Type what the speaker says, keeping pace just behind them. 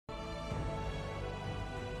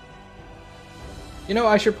You know,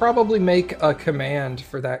 I should probably make a command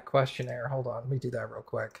for that questionnaire. Hold on, let me do that real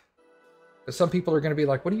quick. Because some people are going to be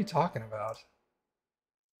like, what are you talking about?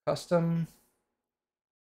 Custom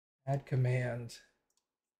add command.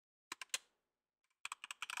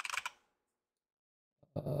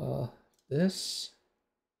 This.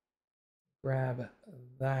 Grab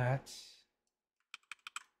that.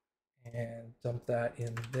 And dump that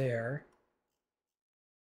in there.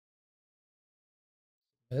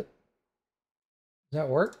 Does that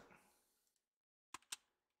work?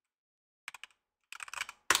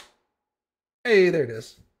 Hey, there it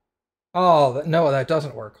is. Oh, no, that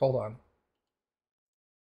doesn't work. Hold on.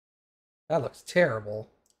 That looks terrible.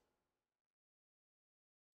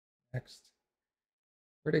 Next.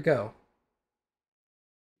 Where'd it go?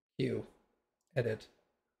 Q. Edit.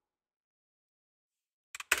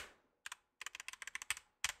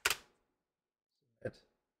 All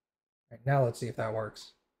right, now let's see if that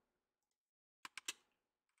works.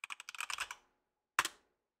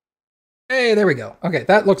 Hey, there we go. Okay,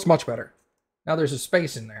 that looks much better. Now there's a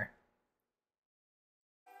space in there.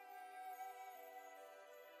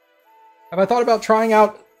 Have I thought about trying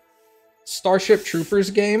out Starship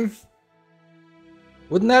Troopers game?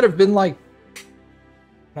 Wouldn't that have been like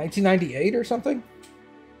 1998 or something?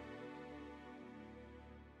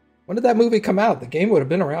 When did that movie come out? The game would have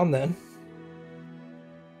been around then.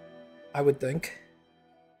 I would think.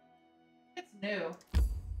 It's new.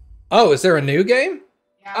 Oh, is there a new game?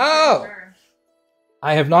 Yeah, oh! Sure.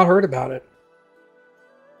 I have not heard about it.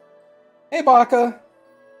 Hey, Baka!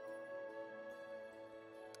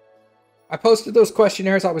 I posted those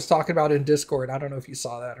questionnaires I was talking about in Discord. I don't know if you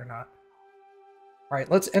saw that or not. Alright,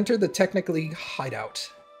 let's enter the Technically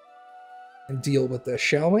hideout and deal with this,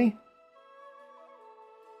 shall we?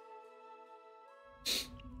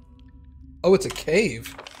 Oh, it's a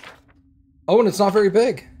cave. Oh, and it's not very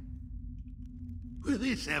big. Will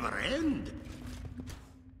this ever end?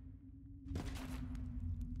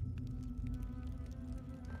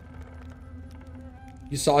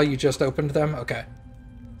 You saw you just opened them? Okay.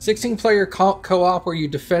 16-player co-op where you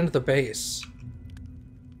defend the base.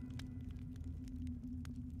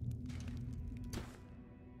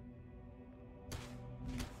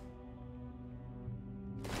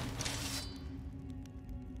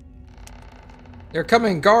 They're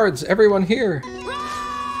coming, guards, everyone here.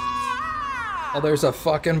 Oh, there's a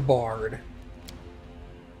fucking bard.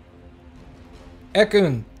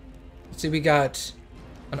 Ekun. Let's see, we got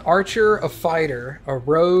an archer, a fighter, a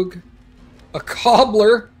rogue, a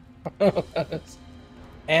cobbler,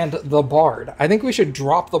 and the bard. I think we should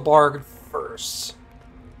drop the bard first.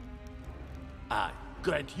 I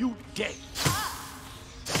grant you death.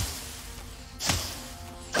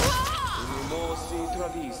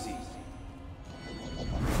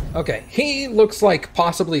 Okay, he looks like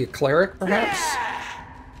possibly a cleric, perhaps?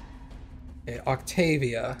 Okay,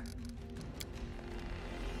 Octavia.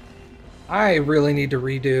 I really need to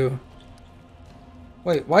redo...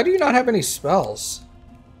 Wait, why do you not have any spells?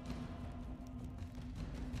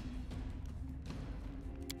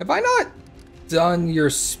 Have I not done your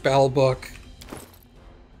spell book?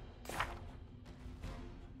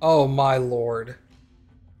 Oh my lord.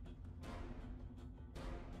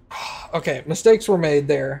 Okay, mistakes were made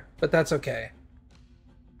there, but that's okay.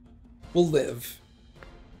 We'll live.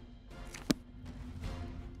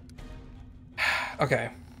 Okay.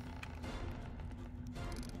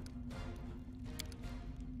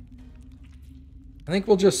 I think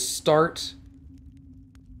we'll just start...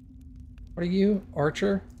 What are you,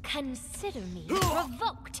 Archer? Consider me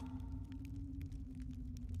provoked.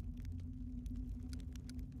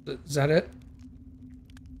 Is that it?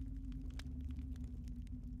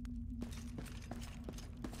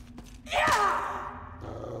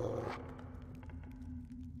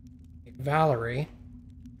 Valerie.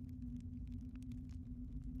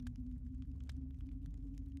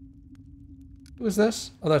 Who is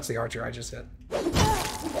this? Oh, that's the archer I just hit.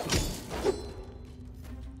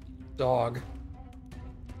 Dog.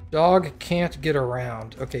 Dog can't get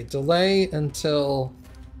around. Okay, delay until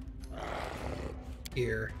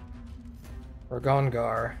here.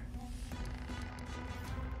 Orgongar.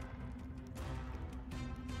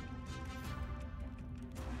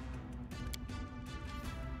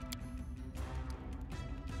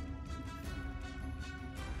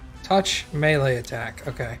 Touch melee attack.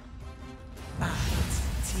 Okay.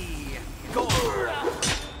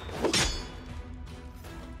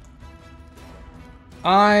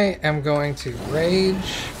 I am going to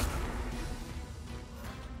rage.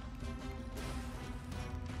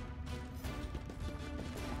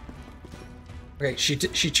 Okay, she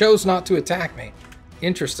chose not to attack me.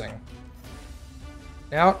 Interesting.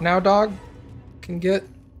 Now, dog. can get.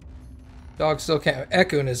 Dog still can't.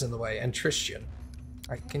 Ekun is in the way, and Tristan.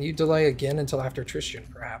 Alright, can you delay again until after Tristan,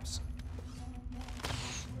 perhaps?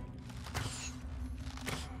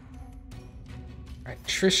 Alright,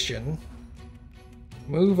 Tristan.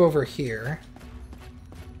 Move over here.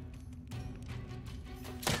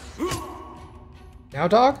 Now,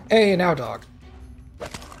 dog? Hey, now, dog.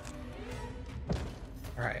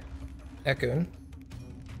 Alright. Ekun.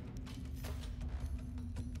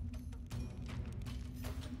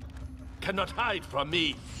 Cannot hide from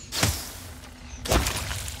me.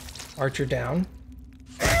 Archer down.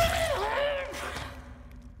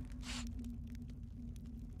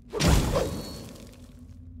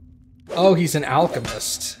 Oh, he's an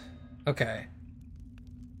alchemist. Okay.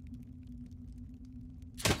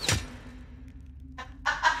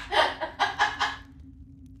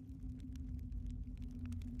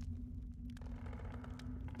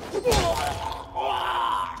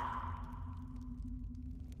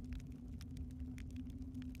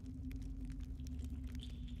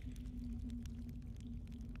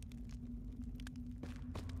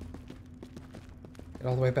 Get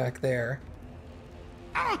all the way back there.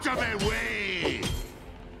 Out of my way!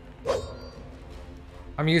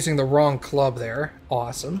 I'm using the wrong club there.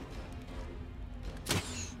 Awesome.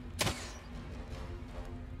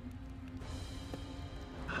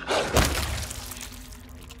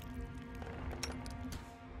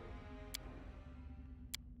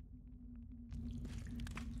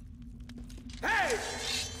 Hey!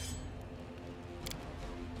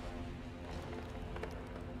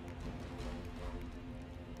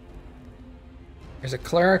 There's a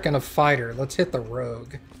cleric and a fighter. Let's hit the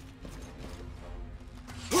rogue.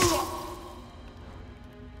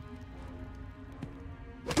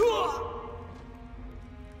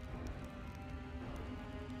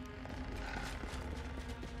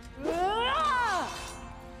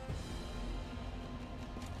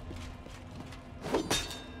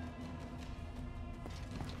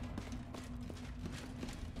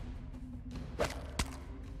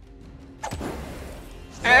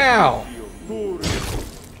 Ow!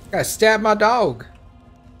 Gotta stab my dog.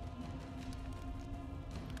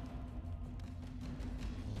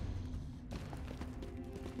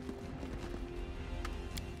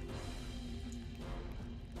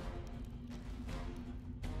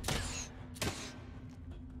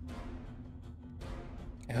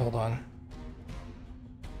 Okay, hold on.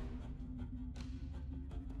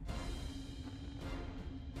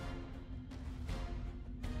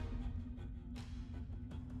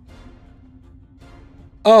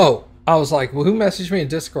 Oh, I was like, well, who messaged me in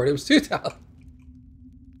Discord? It was 2000.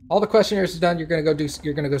 All the questionnaires is done. You're gonna go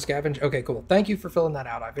scavenge. Okay, cool. Thank you for filling that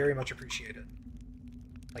out. I very much appreciate it.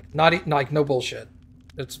 Like, like no bullshit.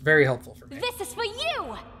 It's very helpful for me. This is for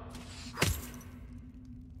you!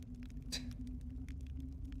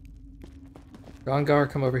 Gongar,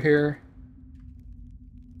 come over here.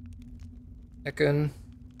 Ekun.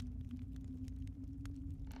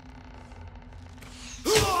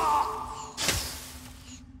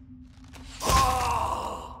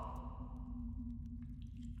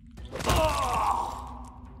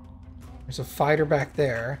 There's a fighter back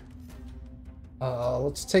there.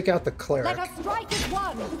 Let's take out the cleric. Let us strike as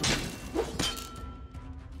one!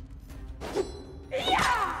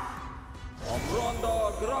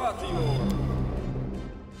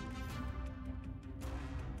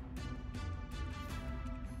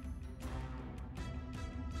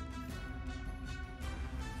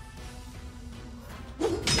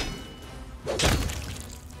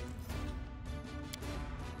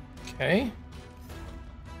 Okay.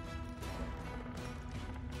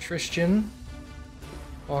 Tristan,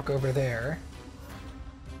 walk over there.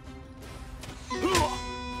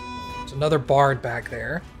 There's another bard back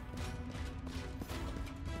there.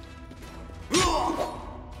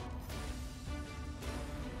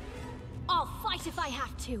 I'll fight if I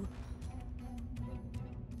have to.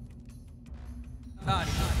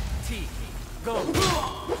 Go!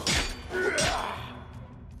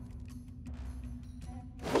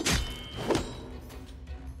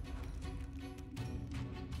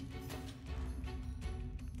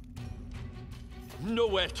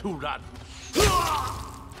 Nowhere to run.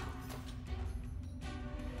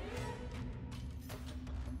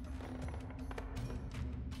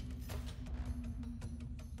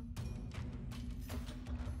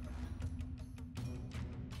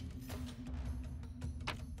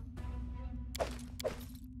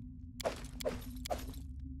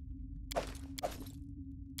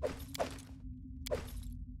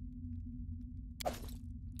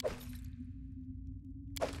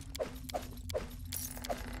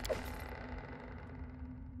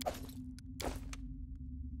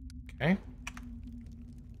 Okay.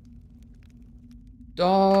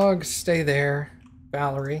 Dog, stay there.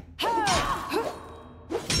 Valerie.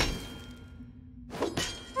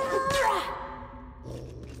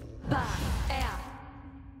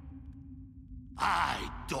 I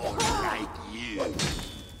don't like you.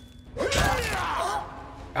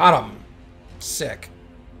 Got him. Sick.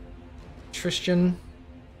 Tristan.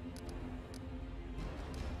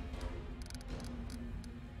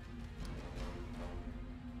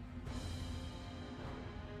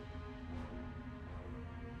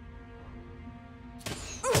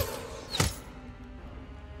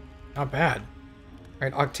 Not bad.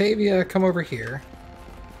 Alright, Octavia, come over here.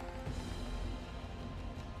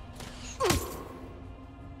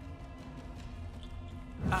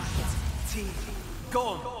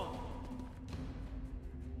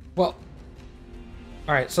 Well,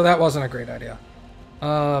 alright, so that wasn't a great idea.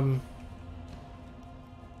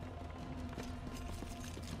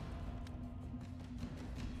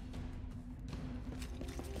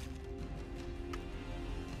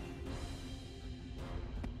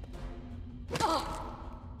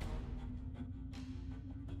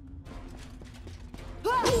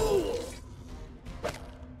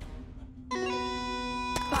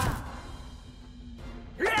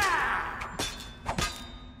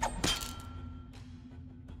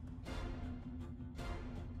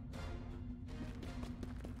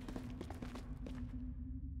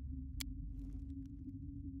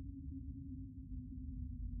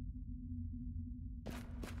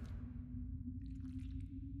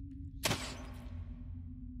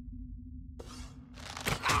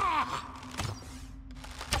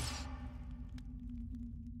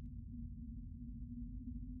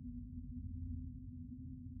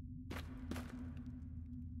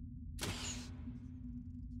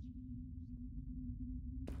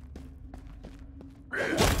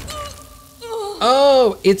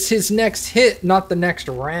 Oh, it's his next hit, not the next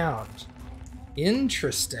round.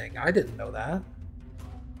 Interesting. I didn't know that.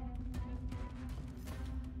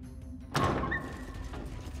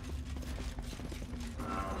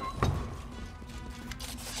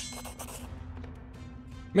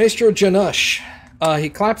 Maestro Janush. He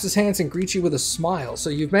claps his hands and greets you with a smile. So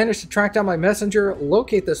you've managed to track down my messenger,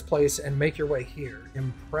 locate this place, and make your way here.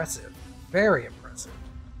 Impressive. Very impressive.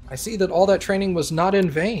 I see that all that training was not in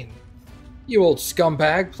vain. You old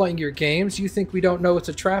scumbag playing your games, you think we don't know it's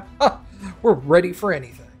a trap? Ha! We're ready for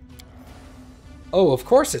anything. Oh, of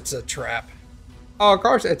course it's a trap. Oh, of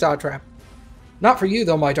course it's a trap. Not for you,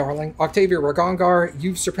 though, my darling. Octavia Ragongar,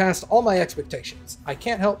 you've surpassed all my expectations. I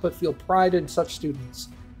can't help but feel pride in such students.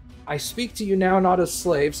 I speak to you now not as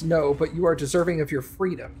slaves, no, but you are deserving of your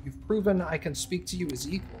freedom. You've proven I can speak to you as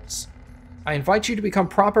equals. I invite you to become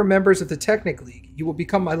proper members of the Technic League. You will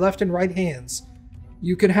become my left and right hands.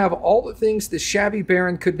 You can have all the things this shabby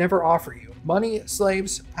baron could never offer you. Money,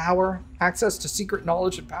 slaves, power, access to secret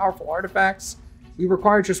knowledge and powerful artifacts. We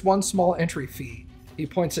require just one small entry fee. He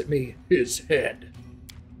points at me. His head.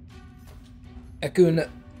 Ekun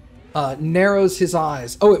narrows his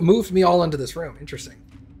eyes. Oh, it moved me all into this room. Interesting.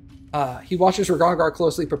 He watches Ragongar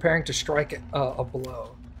closely, preparing to strike a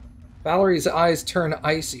blow. Valerie's eyes turn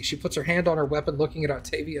icy. She puts her hand on her weapon, looking at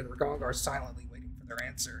Octavia and Ragongar silently, waiting for their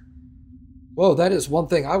answer. Whoa, that is one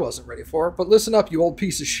thing I wasn't ready for. But listen up, you old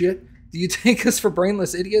piece of shit. Do you take us for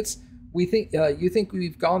brainless idiots? You think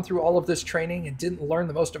we've gone through all of this training and didn't learn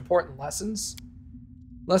the most important lessons?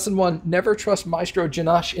 Lesson 1, never trust Maestro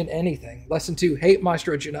Janush in anything. Lesson 2, hate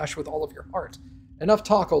Maestro Janush with all of your heart. Enough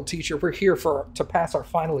talk, old teacher. We're here to pass our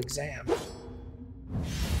final exam.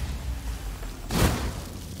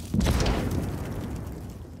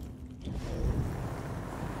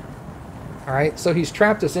 Alright, so he's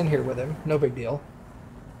trapped us in here with him. No big deal.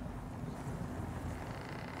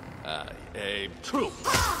 I aim true.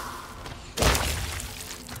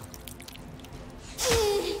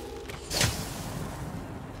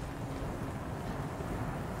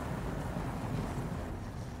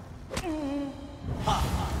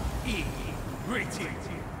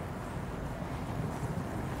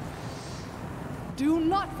 Do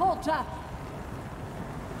not falter.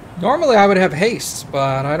 Normally I would have haste,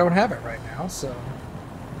 but I don't have it right now, so...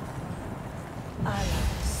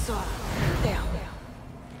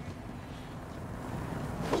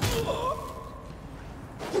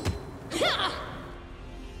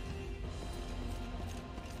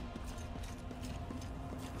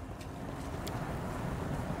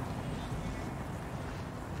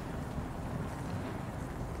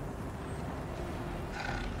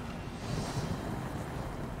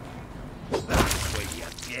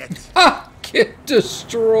 Ha! Get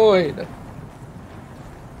destroyed!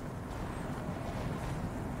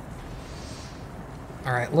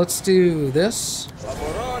 Alright, let's do this.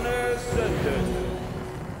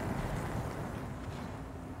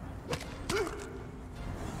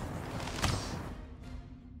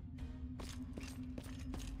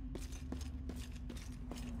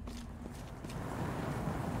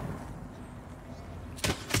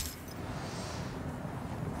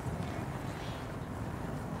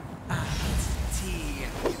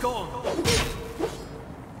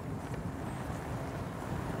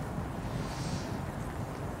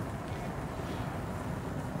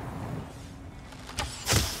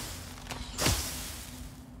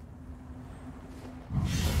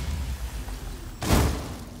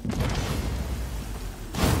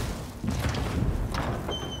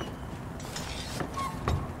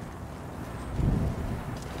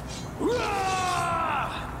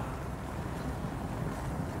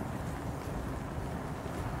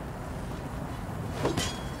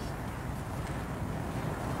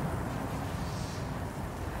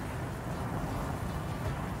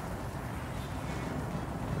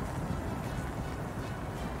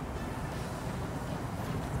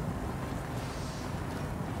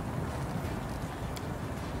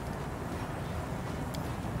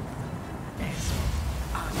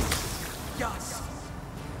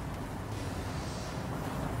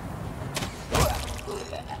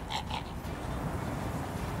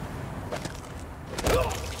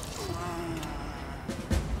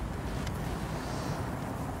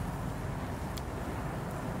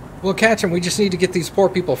 We'll catch them. We just need to get these poor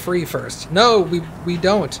people free first. No, we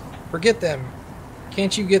don't. Forget them.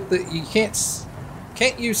 Can't you get the...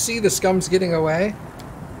 Can't you see the scum's getting away?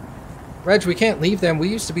 Reg, we can't leave them. We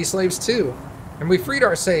used to be slaves too. And we freed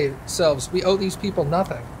ourselves. We owe these people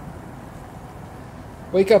nothing.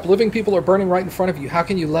 Wake up. Living people are burning right in front of you. How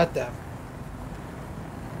can you let them?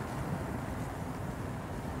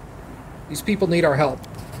 These people need our help.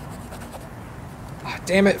 Oh,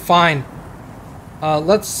 damn it. Fine.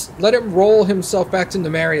 Let's let him roll himself back to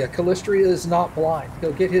Numeria. Callistria is not blind.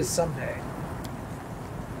 He'll get his someday.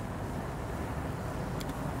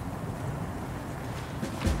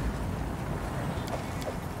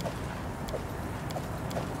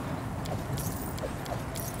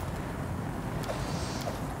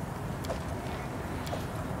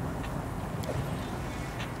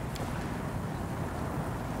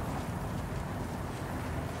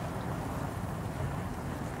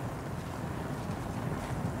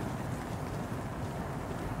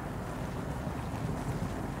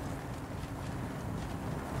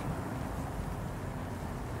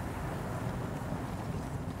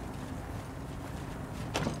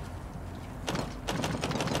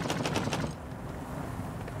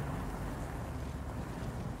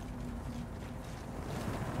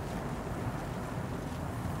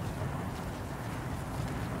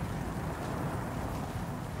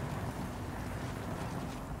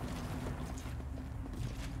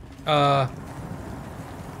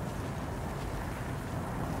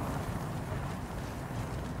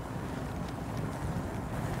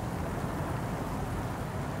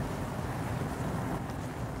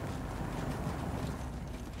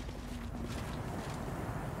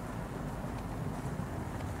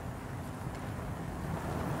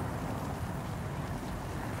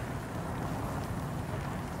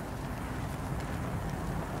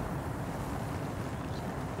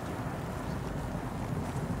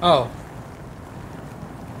 Oh.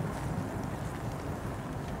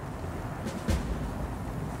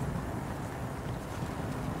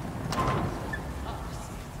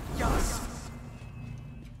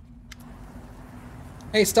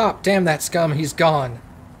 Hey, stop. Damn that scum. He's gone.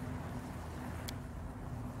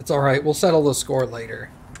 It's alright. We'll settle the score later.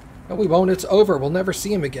 No, we won't. It's over. We'll never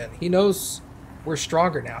see him again. He knows we're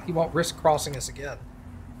stronger now. He won't risk crossing us again.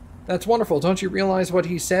 That's wonderful. Don't you realize what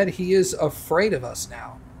he said? He is afraid of us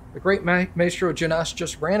now. The great Maestro Janash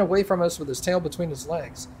just ran away from us with his tail between his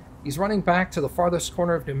legs. He's running back to the farthest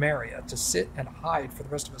corner of Numeria to sit and hide for the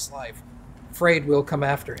rest of his life. Afraid we'll come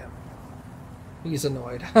after him. He's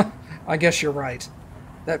annoyed. I guess you're right.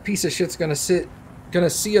 That piece of shit's gonna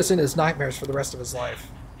see us in his nightmares for the rest of his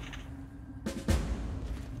life.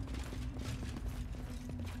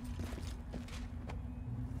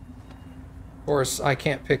 Of course, I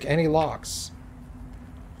can't pick any locks.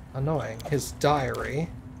 Annoying. His diary.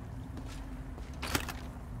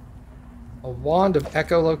 A wand of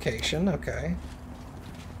echolocation, okay.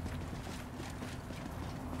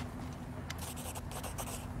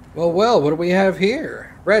 Well, what do we have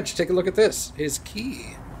here? Reg, take a look at this. His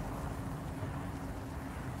key.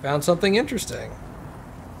 Found something interesting.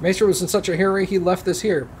 Maestro was in such a hurry, he left this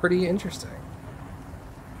here. Pretty interesting.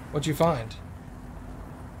 What'd you find?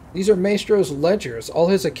 These are Maestro's ledgers. All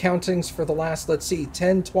his accountings for the last, let's see,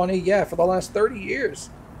 10, 20, yeah, for the last 30 years.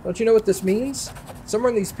 Don't you know what this means? Somewhere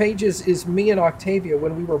in these pages is me and Octavia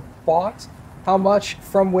when we were bought, how much,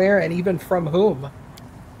 from where, and even from whom.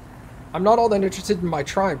 I'm not all that interested in my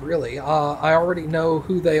tribe, really. I already know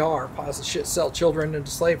who they are, piles of shit sell children into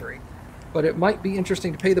slavery. But it might be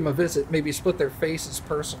interesting to pay them a visit, maybe split their faces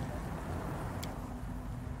personally.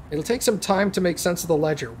 It'll take some time to make sense of the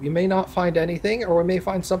ledger. We may not find anything, or we may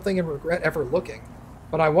find something and regret ever looking.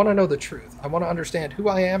 But I want to know the truth. I want to understand who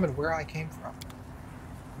I am and where I came from.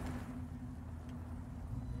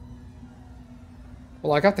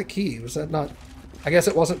 Well, I got the key. Was that not... I guess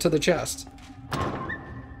it wasn't to the chest.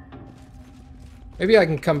 Maybe I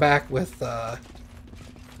can come back with,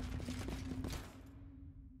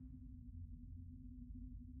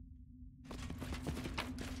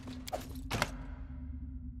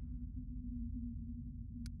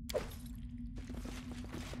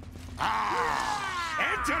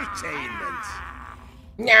 Entertainment!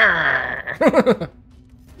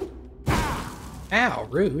 Ow,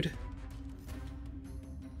 rude.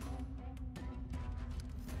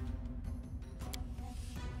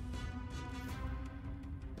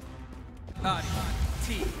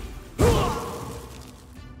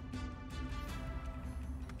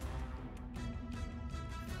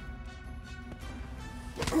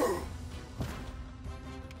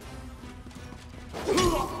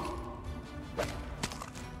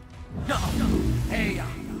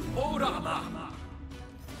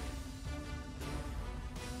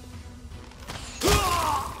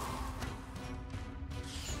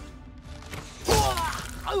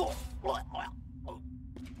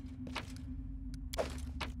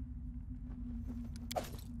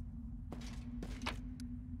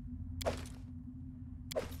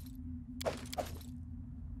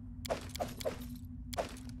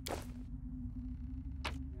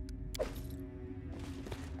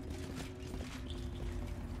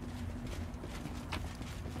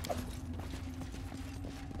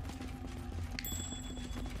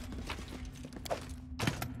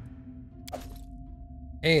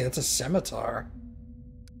 Hey, that's a scimitar.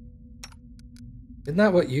 Isn't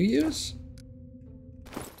that what you use?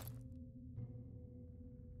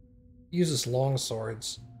 He uses long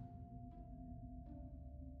swords.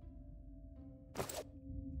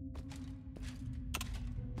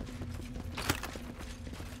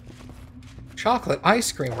 Chocolate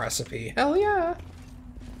ice cream recipe. Hell yeah!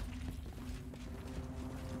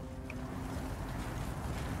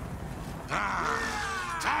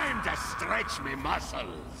 Time to stretch me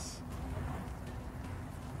muscles.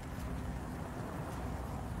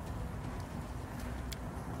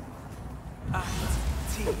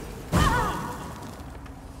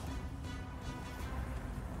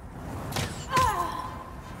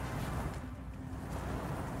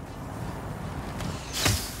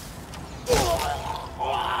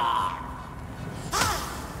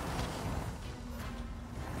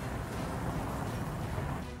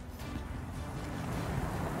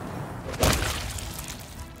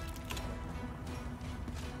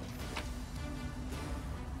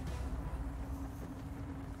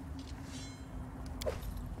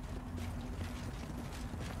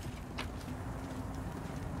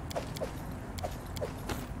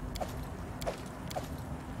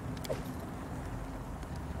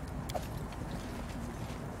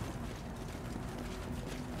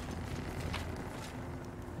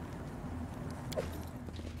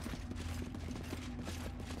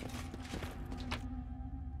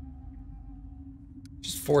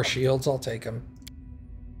 Just 4 shields, I'll take them.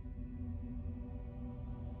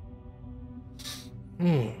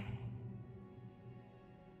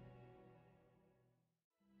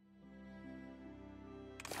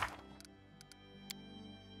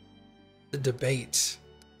 The debate.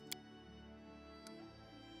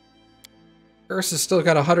 Curse has still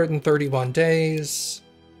got 131 days.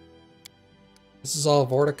 This is all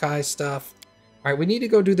Vorticai stuff. Alright, we need to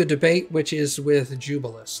go do the debate, which is with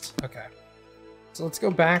Jubilist. Okay. So let's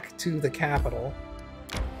go back to the capital.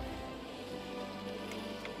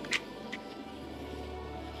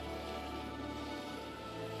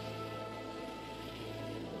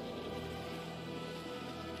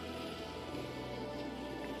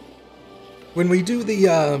 When we do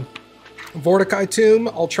the Vorticai tomb,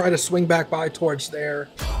 I'll try to swing back by towards there,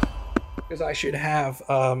 because I should have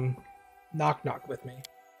Nok-Nok with me.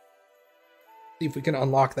 See if we can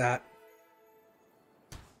unlock that.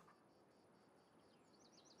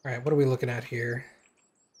 Alright, what are we looking at here?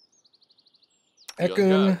 Young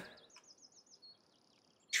Ekun guy.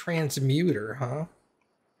 Transmuter, huh?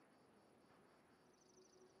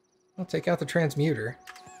 I'll take out the Transmuter.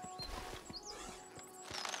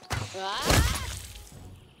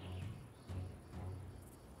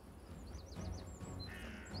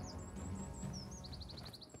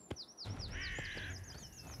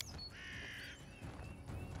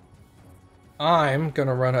 I'm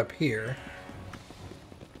gonna run up here.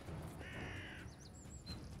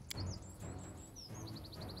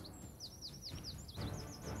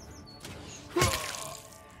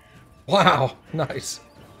 Wow, nice.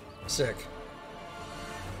 Sick.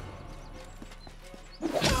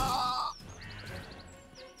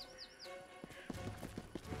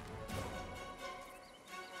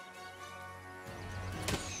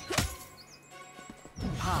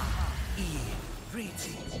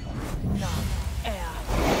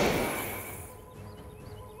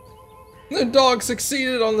 The dog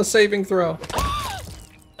succeeded on the saving throw.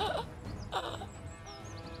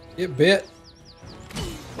 Get bit.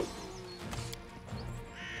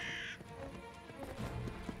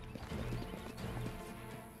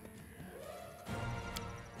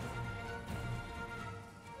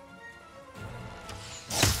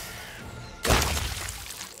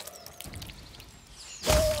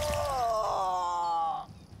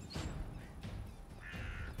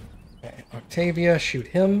 Okay, Octavia, shoot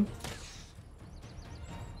him.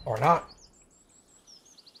 Or not.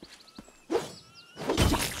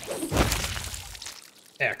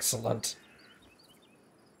 Excellent.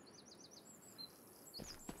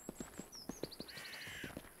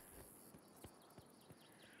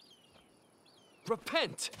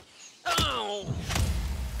 Repent! Ow!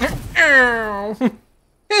 Ow!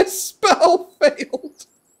 His spell failed.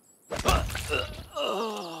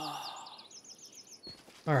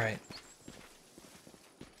 Alright.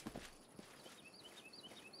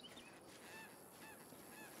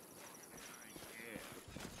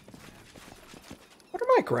 What are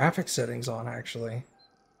my graphic settings on, actually?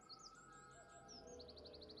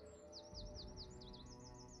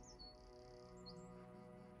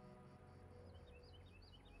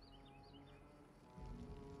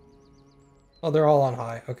 Oh, they're all on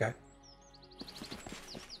high. Okay.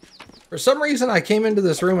 For some reason, I came into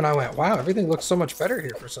this room and I went, wow, everything looks so much better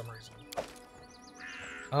here for some reason.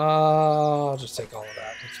 I'll just take all of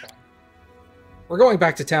that. That's fine. We're going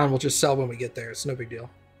back to town. We'll just sell when we get there. It's no big deal.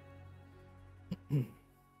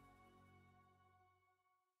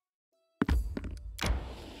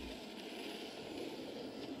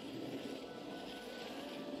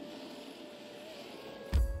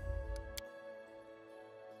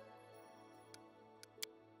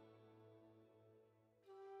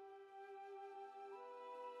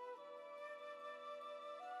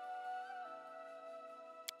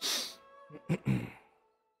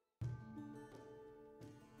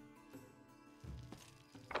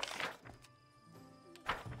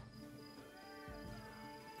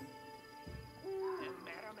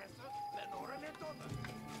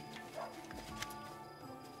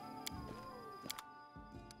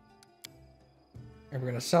 And we're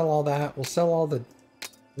gonna sell all that. We'll sell all the...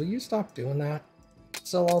 Will you stop doing that?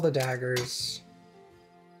 Sell all the daggers.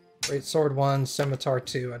 Great Sword 1, Scimitar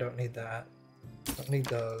 2. I don't need that. Don't need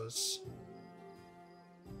those.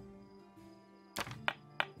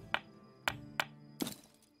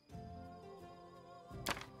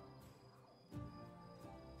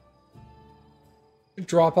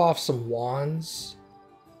 Drop off some wands.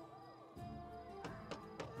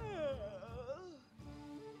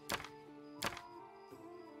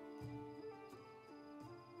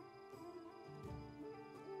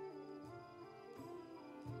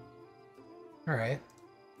 All right.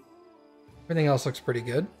 Everything else looks pretty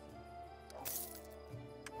good.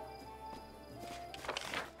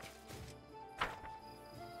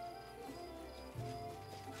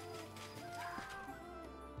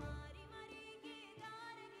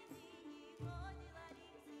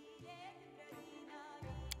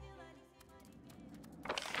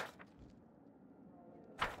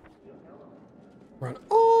 Run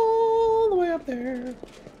all the way up there.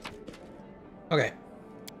 Okay.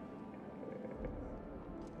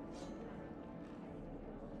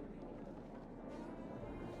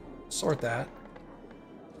 Sort that.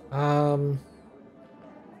 None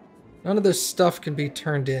of this stuff can be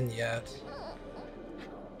turned in yet.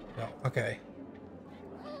 No, okay.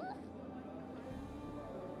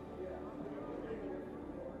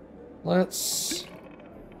 Let's...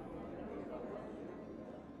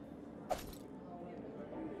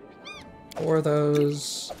 For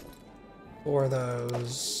those. For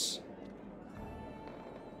those.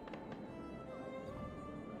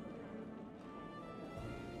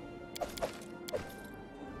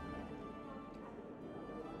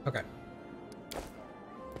 Okay.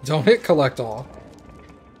 Don't hit collect all.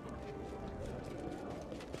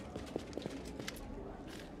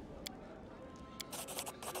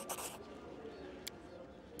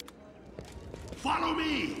 Follow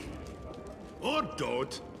me! Or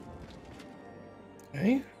don't.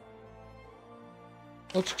 Okay.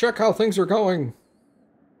 Let's check how things are going.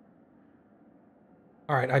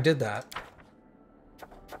 Alright, I did that.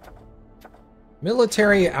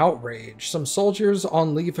 Military outrage. Some soldiers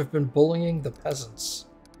on leave have been bullying the peasants.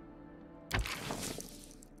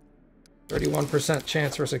 31%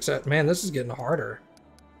 chance for success. Man, this is getting harder.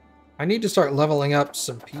 I need to start leveling up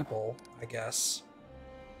some people, I guess.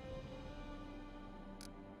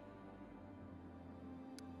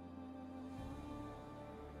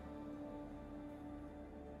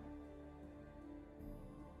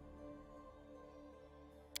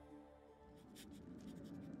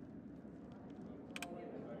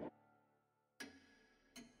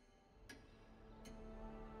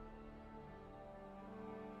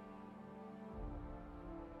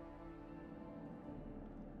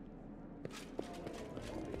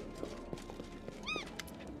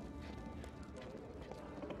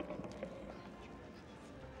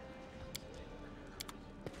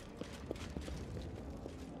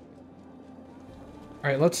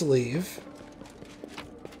 Alright, let's leave.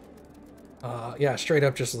 Yeah, straight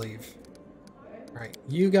up just leave. Alright,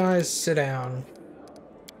 you guys sit down.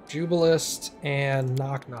 Jubilist and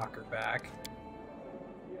Nok-Nok are back.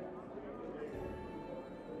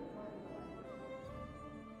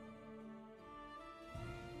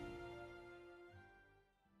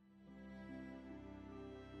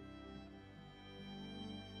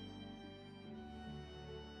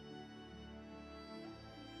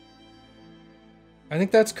 I think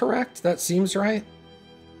that's correct. That seems right.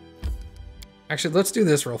 Actually, let's do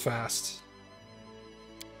this real fast.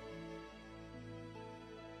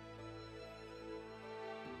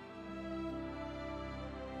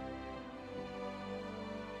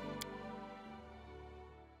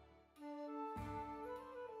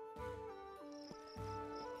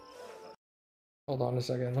 Hold on a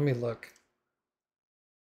second. Let me look.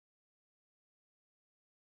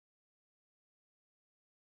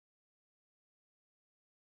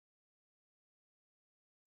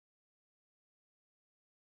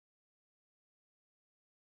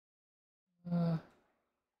 Uh,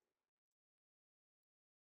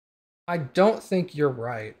 I don't think you're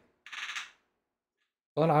right,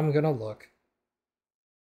 but I'm gonna look.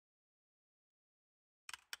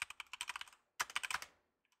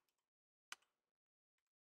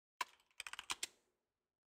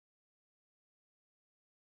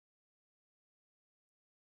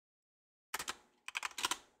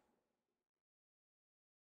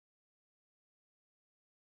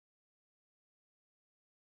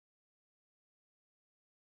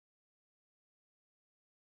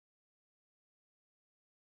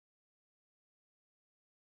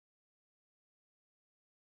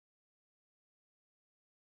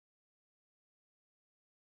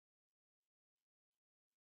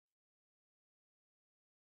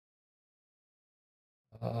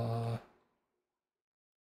 Uh,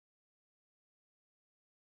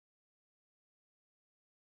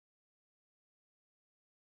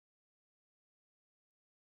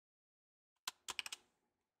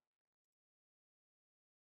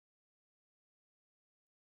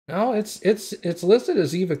 no, it's listed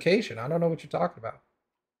as evocation. I don't know what you're talking about.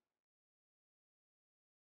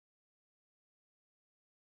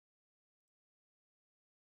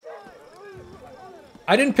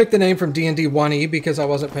 I didn't pick the name from D&D 1E because I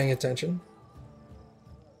wasn't paying attention.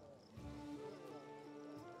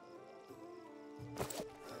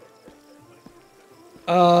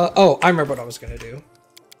 Oh, I remember what I was gonna do.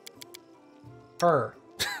 Her.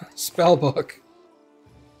 Spellbook.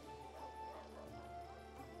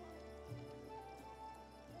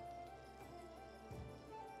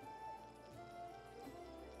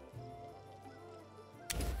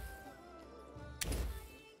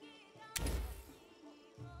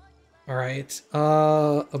 Alright.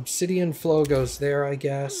 Obsidian Flow goes there, I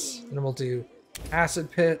guess. And then we'll do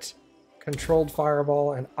Acid Pit, Controlled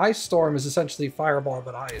Fireball, and Ice Storm is essentially Fireball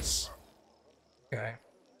but ice. Okay.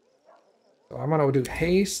 So I'm gonna do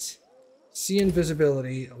Haste, See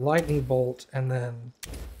Invisibility, Lightning Bolt, and then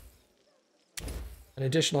an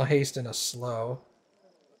additional Haste and a Slow.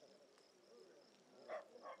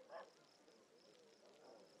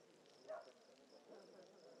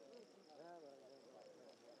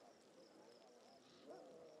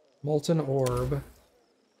 Molten Orb.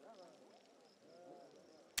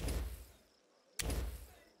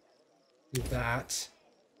 Do that.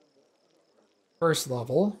 First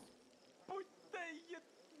level.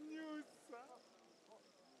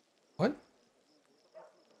 What?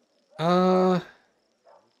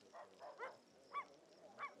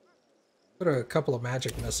 Put a couple of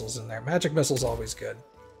magic missiles in there. Magic missiles always good.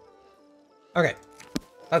 Okay,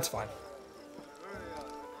 that's fine.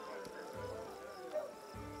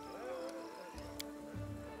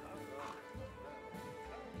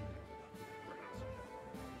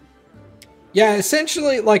 Yeah,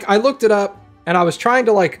 essentially, like, I looked it up, and I was trying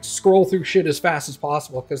to, like, scroll through shit as fast as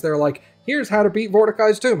possible, because they're like, here's how to beat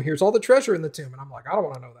Mordecai's tomb, here's all the treasure in the tomb, and I'm like, I don't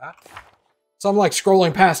want to know that. So I'm, like,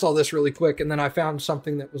 scrolling past all this really quick, and then I found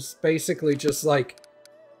something that was basically just like,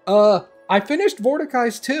 I finished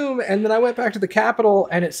Mordecai's tomb, and then I went back to the capital,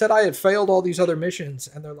 and it said I had failed all these other missions,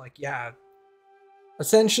 and they're like, yeah.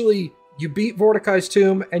 Essentially, you beat Mordecai's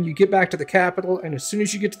tomb, and you get back to the capital, and as soon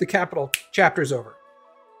as you get to the capital, chapter's over.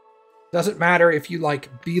 Doesn't matter if you, like,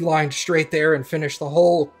 beelined straight there and finished the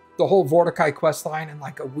whole Mordecai quest line in,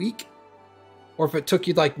 like, a week, or if it took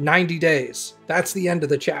you, like, 90 days. That's the end of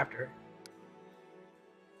the chapter.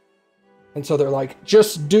 And so they're like,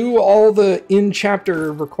 just do all the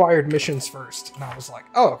in-chapter required missions first. And I was like,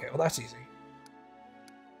 oh, okay, well, that's easy.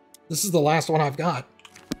 This is the last one I've got,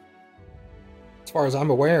 as far as I'm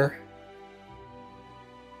aware.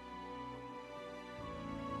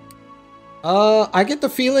 I get the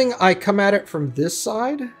feeling I come at it from this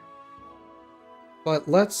side. But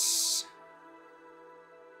let's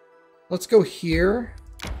go here.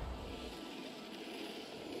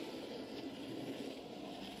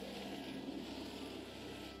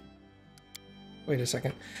 Wait a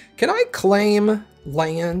second. Can I claim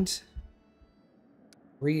land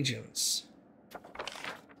regions?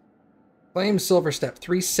 Claim Silver Step,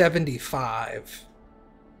 375.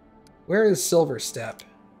 Where is Silver Step?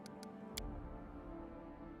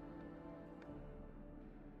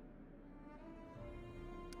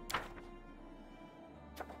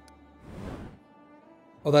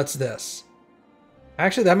 Oh, that's this.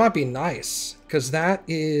 Actually, that might be nice, because that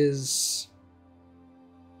is...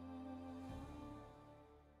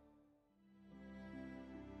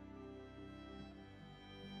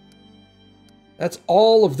 That's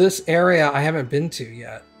all of this area I haven't been to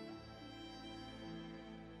yet.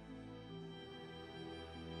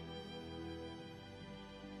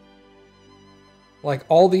 Like,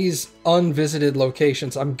 all these unvisited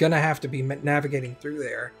locations, I'm gonna have to be navigating through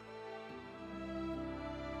there.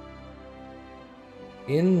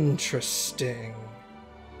 Interesting.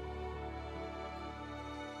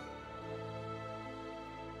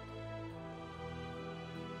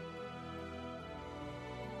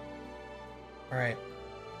 Alright.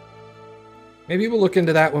 Maybe we'll look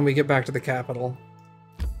into that when we get back to the capital.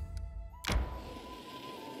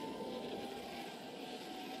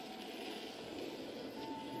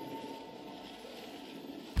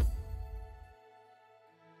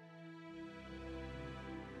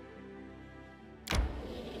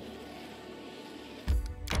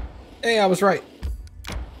 Hey, I was right.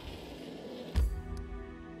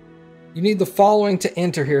 You need the following to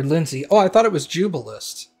enter here, Lindsay. Oh, I thought it was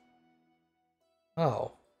Jubilist.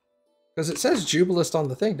 Oh. Because it says Jubilist on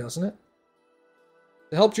the thing, doesn't it?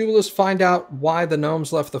 To help Jubilist find out why the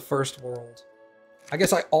gnomes left the first world. I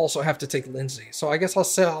guess I also have to take Lindsay. So I guess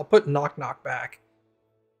I'll put Nok-Nok back.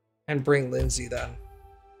 And bring Lindsay then.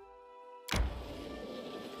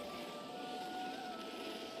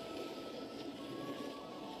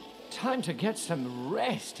 Time to get some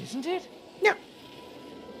rest, isn't it? Yeah.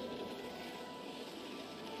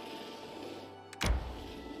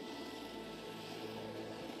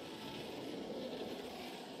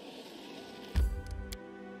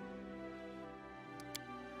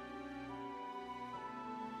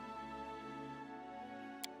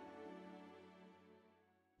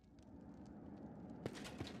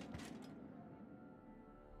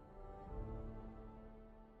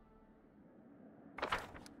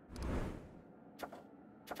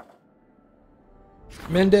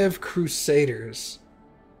 Mendev Crusaders.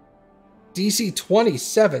 DC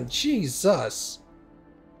 27. Jesus.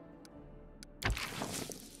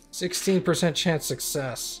 16% chance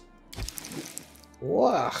success.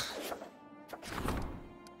 Ugh.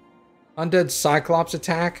 Undead Cyclops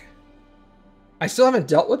attack. I still haven't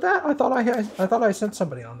dealt with that? I thought I sent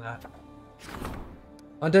somebody on that.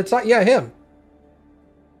 Undead Cyclops? Yeah, him.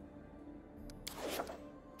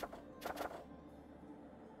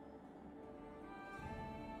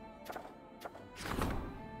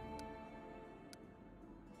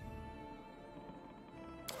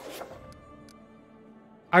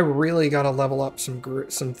 I really gotta level up some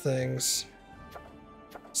things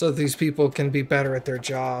so that these people can be better at their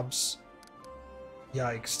jobs.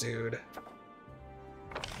 Yikes, dude.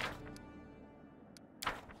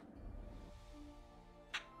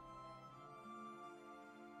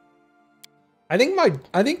 I think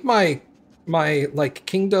my like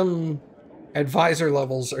kingdom advisor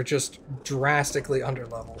levels are just drastically under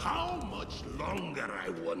leveled. How much longer, I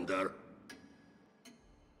wonder?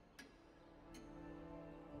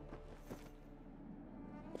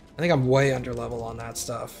 I think I'm way under level on that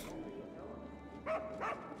stuff.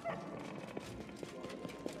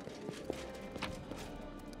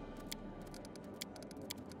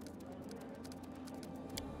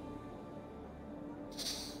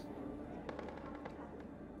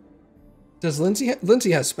 Does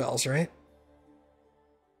Lindsay has spells, right?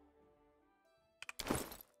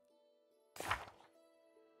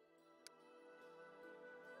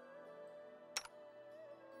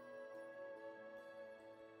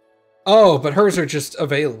 Oh, but hers are just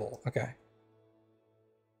available. Okay.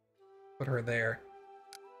 Put her there.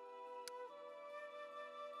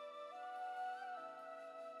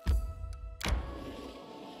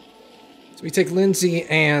 So we take Lindsay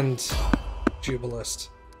and Jubilist.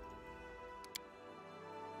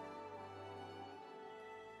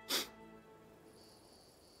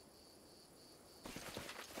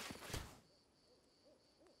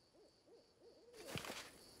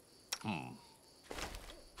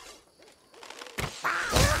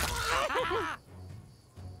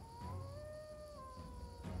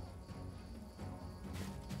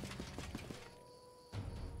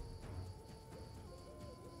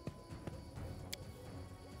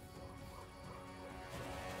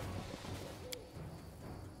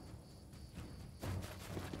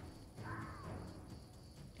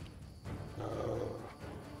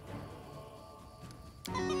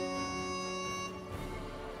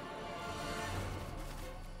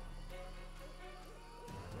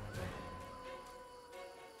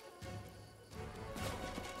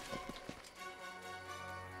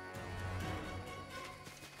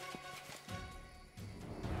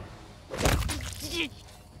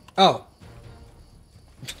 Oh.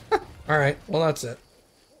 Alright, well that's it.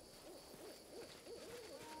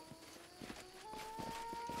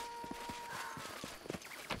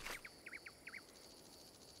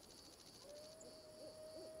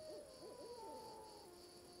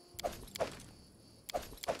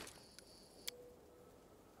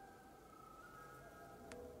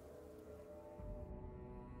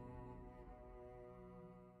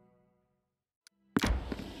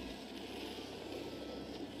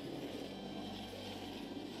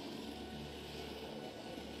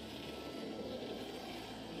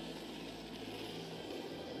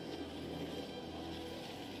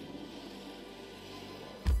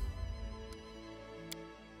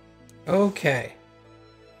 Okay.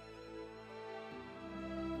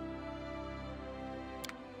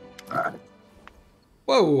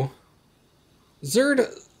 Whoa. Zerd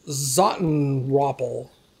Zottenroppel.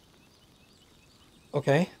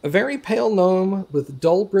 Okay. A very pale gnome with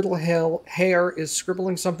dull, brittle hair is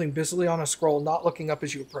scribbling something busily on a scroll, not looking up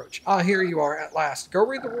as you approach. Ah, here you are, at last. Go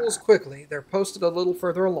read the rules quickly. They're posted a little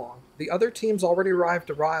further along. The other teams already arrived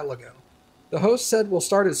a while ago. The host said we'll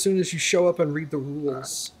start as soon as you show up and read the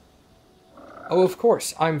rules. Oh, of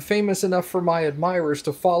course. I'm famous enough for my admirers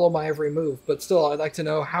to follow my every move, but still, I'd like to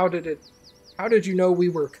know, how did you know we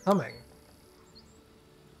were coming?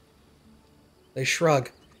 They shrug.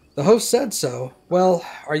 The host said so. Well,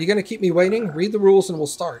 are you going to keep me waiting? Read the rules and we'll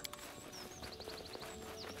start.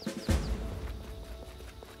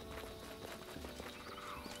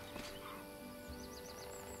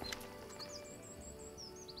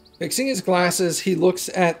 Fixing his glasses, he looks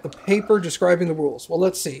at the paper describing the rules. Well,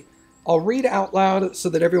 let's see. I'll read out loud so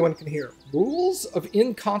that everyone can hear. Rules of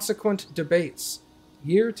inconsequent debates.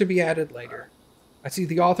 Year to be added later. I see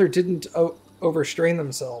the author didn't overstrain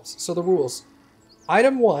themselves. So the rules.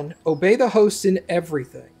 Item 1. Obey the host in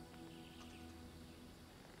everything.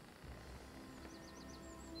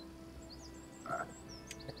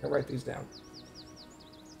 I'll write these down.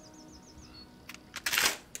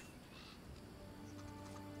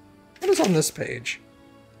 What is on this page?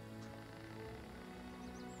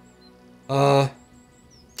 I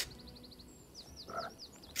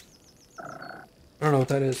don't know what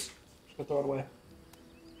that is. I'll throw it away.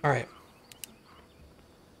 Alright.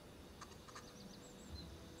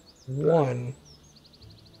 1.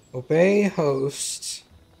 Obey host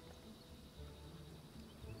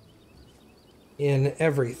in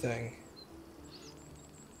everything.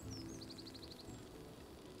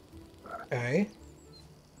 Okay.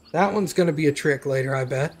 That one's going to be a trick later, I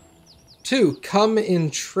bet. 2. Come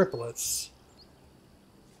in triplets.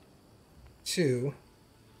 2.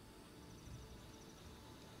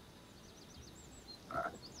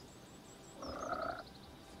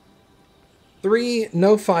 Three,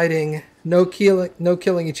 no fighting, no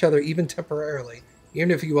killing each other, even temporarily,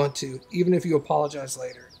 even if you want to, even if you apologize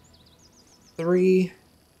later. 3,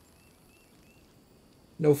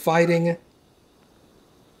 no fighting,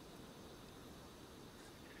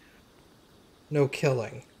 no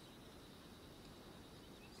killing.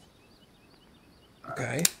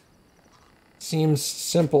 Okay. Seems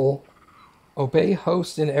simple. Obey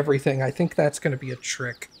host in everything. I think that's going to be a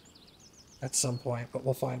trick at some point, but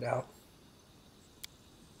we'll find out.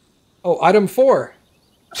 Oh, item 4.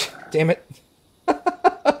 Damn it.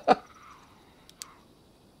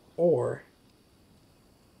 4.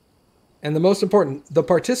 And the most important, the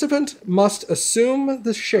participant must assume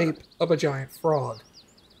the shape of a giant frog.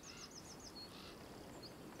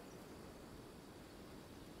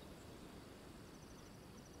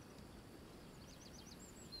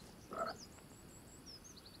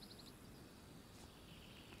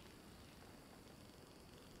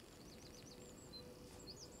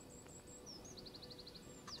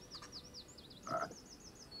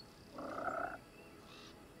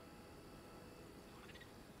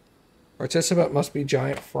 Participant must be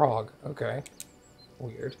giant frog. Okay.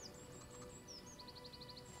 Weird.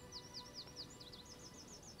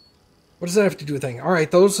 What does that have to do with anything?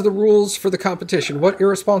 Alright, those are the rules for the competition. What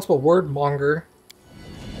irresponsible word monger.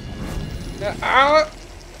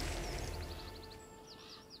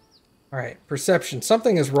 Alright, perception.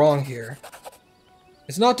 Something is wrong here.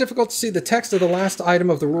 It's not difficult to see the text of the last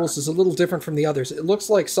item of the rules is a little different from the others. It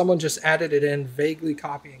looks like someone just added it in, vaguely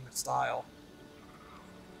copying the style.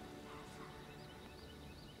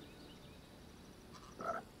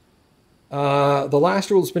 The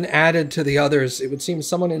last rule has been added to the others. It would seem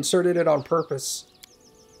someone inserted it on purpose.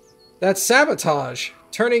 That's sabotage.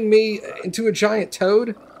 Turning me into a giant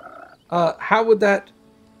toad? How would that...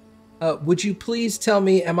 would you please tell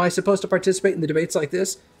me, am I supposed to participate in the debates like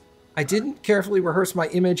this? I didn't carefully rehearse my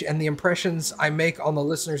image and the impressions I make on the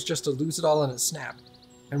listeners just to lose it all in a snap.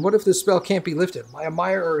 And what if this spell can't be lifted? My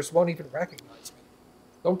admirers won't even recognize me.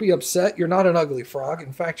 Don't be upset. You're not an ugly frog.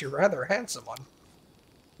 In fact, you're rather a handsome one.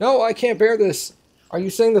 No, I can't bear this. Are you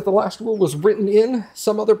saying that the last rule was written in?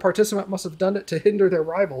 Some other participant must have done it to hinder their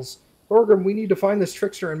rivals. Thorgrim, we need to find this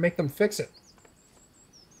trickster and make them fix it.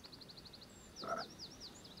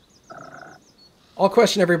 I'll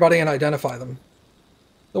question everybody and identify them.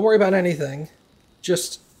 Don't worry about anything.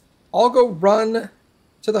 Just, I'll go run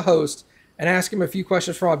to the host and ask him a few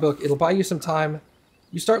questions from my book. It'll buy you some time.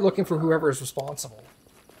 You start looking for whoever is responsible.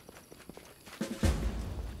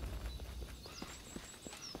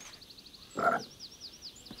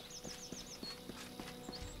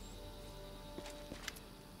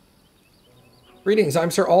 Greetings,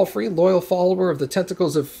 I'm Sir Alfrey, loyal follower of the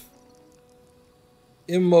tentacles of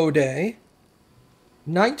Immode,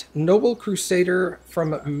 Knight, noble crusader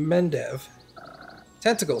from Mendev.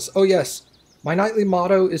 Tentacles, oh yes. My knightly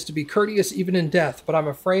motto is to be courteous even in death, but I'm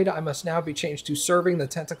afraid I must now be changed to serving the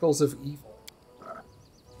tentacles of evil.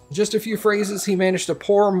 In just a few phrases, he managed to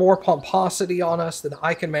pour more pomposity on us than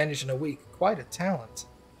I can manage in a week. Quite a talent.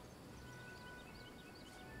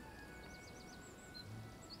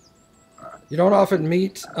 You don't often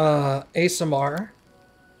meet ASMR.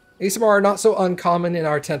 ASMR are not so uncommon in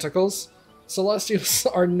our tentacles. Celestials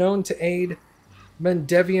are known to aid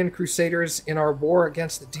Mendevian crusaders in our war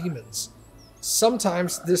against the demons.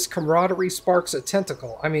 Sometimes this camaraderie sparks a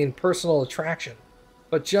tentacle, I mean personal attraction,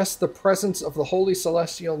 but just the presence of the Holy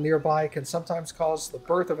Celestial nearby can sometimes cause the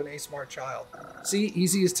birth of an ASMR child. See,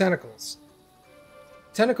 easy as tentacles.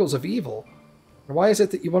 Tentacles of evil? And why is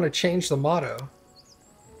it that you want to change the motto?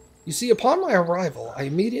 You see, upon my arrival, I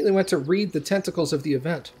immediately went to read the tentacles of the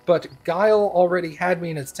event, but Guile already had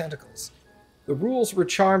me in its tentacles. The rules were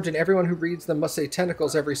charmed and everyone who reads them must say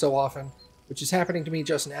tentacles every so often, which is happening to me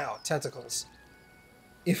just now, tentacles.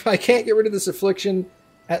 If I can't get rid of this affliction,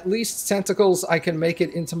 at least tentacles I can make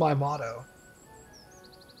it into my motto.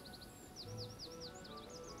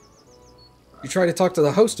 You try to talk to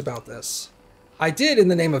the host about this. I did in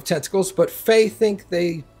the name of tentacles, but Fae think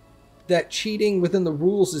that cheating within the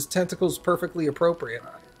rules is tentacles perfectly appropriate.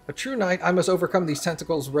 A true knight, I must overcome these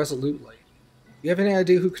tentacles resolutely. Do you have any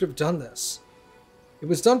idea who could have done this? It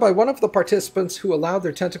was done by one of the participants who allowed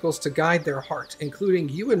their tentacles to guide their heart, including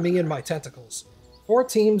you and me and my tentacles. 4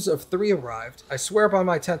 teams of 3 arrived. I swear by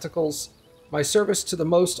my tentacles, my service to the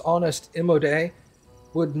most honest Immode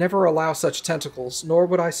would never allow such tentacles, nor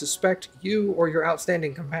would I suspect you or your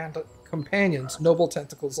outstanding companions, noble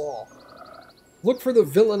tentacles all. Look for the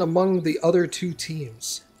villain among the other 2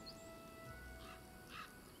 teams.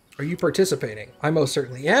 Are you participating? I most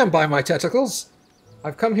certainly am by my tentacles.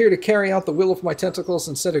 I've come here to carry out the will of my tentacles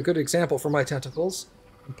and set a good example for my tentacles,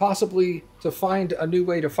 and possibly to find a new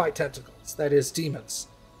way to fight tentacles, that is, demons.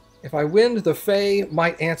 If I win, the Fae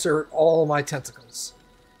might answer all my tentacles.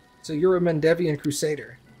 So you're a Mendevian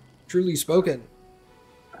crusader. Truly spoken.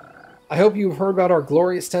 I hope you've heard about our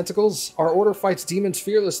glorious tentacles. Our order fights demons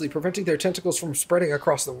fearlessly, preventing their tentacles from spreading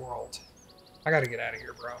across the world. I gotta get out of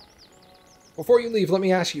here, bro. Before you leave, let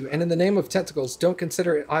me ask you, and in the name of tentacles, don't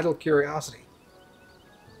consider it idle curiosity.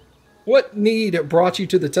 What need brought you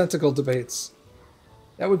to the tentacle debates?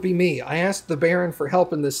 That would be me. I asked the Baron for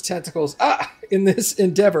help in this in this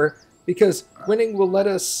endeavor, because winning will let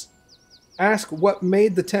us ask what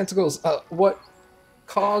made the tentacles, what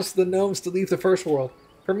caused the gnomes to leave the first world.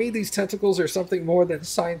 For me, these tentacles are something more than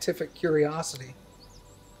scientific curiosity.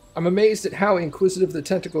 I'm amazed at how inquisitive the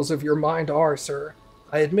tentacles of your mind are, sir.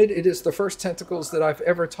 I admit it is the first tentacles that I've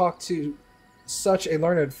ever talked to such a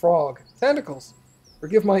learned frog. Tentacles!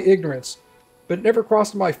 Forgive my ignorance, but it never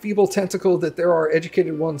crossed my feeble tentacle that there are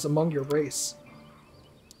educated ones among your race.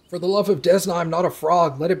 For the love of Desna, I'm not a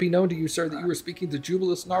frog. Let it be known to you, sir, that you are speaking to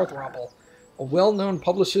Jubilus Narthroppel, a well-known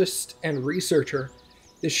publicist and researcher.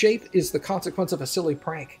 This shape is the consequence of a silly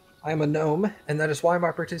prank. I am a gnome, and that is why I'm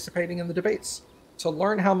participating in the debates. To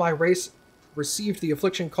learn how my race received the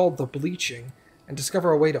affliction called the bleaching, and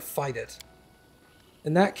discover a way to fight it.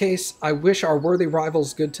 In that case, I wish our worthy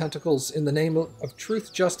rivals good tentacles in the name of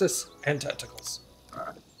truth, justice, and tentacles.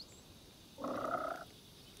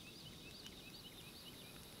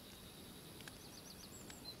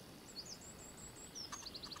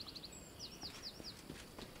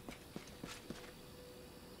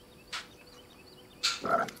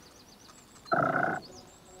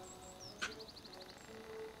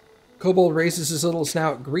 Kobold raises his little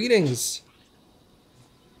snout. Greetings!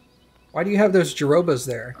 Why do you have those Jerobas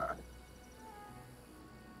there?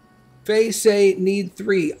 Faye say need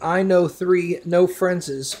 3. I know 3. No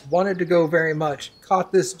friendses. Wanted to go very much.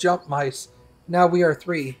 Caught this jump mice. Now we are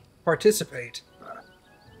 3. Participate.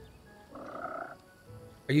 Are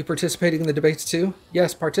you participating in the debates too?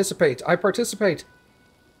 Yes, participate. I participate.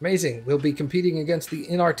 Amazing. We'll be competing against the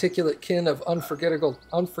inarticulate kin of unforgettable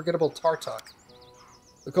Tartuk.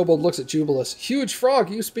 The kobold looks at Jubilus. Huge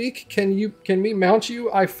frog, you speak? Can me mount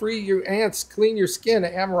you? I free you ants, clean your skin,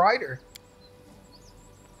 am rider.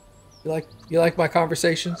 You like my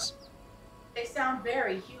conversations? They sound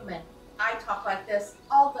very human. I talk like this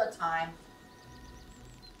all the time.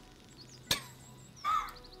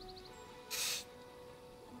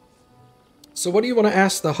 So what do you want to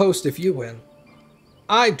ask the host if you win?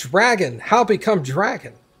 Dragon. How become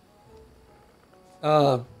dragon?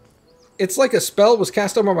 It's like a spell was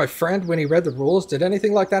cast over my friend when he read the rules. Did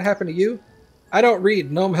anything like that happen to you? I don't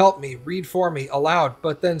read. Gnome, help me. Read for me, aloud,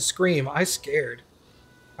 but then scream. I scared.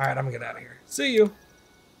 Alright, I'm gonna get out of here. See you.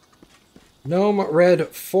 Gnome read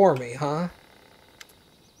for me, huh?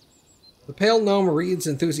 The pale gnome reads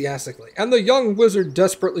enthusiastically. And the young wizard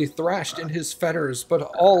desperately thrashed in his fetters, but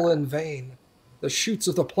all in vain. The shoots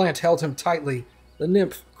of the plant held him tightly. The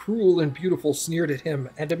nymph, cruel and beautiful, sneered at him,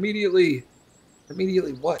 and immediately...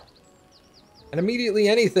 Immediately what? And immediately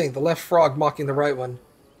anything, the left frog mocking the right one.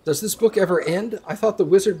 Does this book ever end? I thought the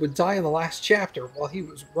wizard would die in the last chapter, while he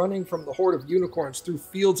was running from the horde of unicorns through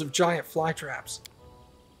fields of giant flytraps.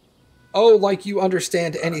 Oh, like you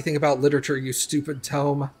understand anything about literature, you stupid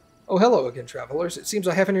tome. Oh, hello again, travelers. It seems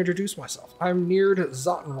I haven't introduced myself. I'm Neard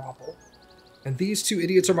Zottenroppel, and these two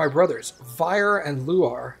idiots are my brothers, Vire and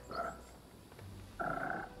Luar.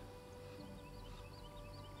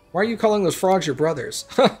 Why are you calling those frogs your brothers?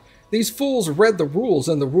 These fools read the rules,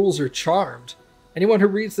 and the rules are charmed. Anyone who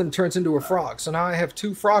reads them turns into a frog, so now I have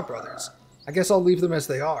two frog brothers. I guess I'll leave them as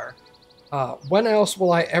they are. When else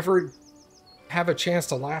will I ever have a chance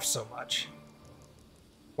to laugh so much?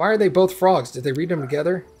 Why are they both frogs? Did they read them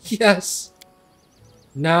together? Yes.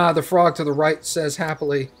 Nah, the frog to the right says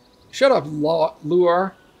happily. Shut up,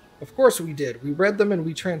 Luar. Of course we did. We read them and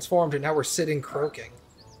we transformed, and now we're sitting croaking.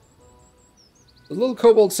 The little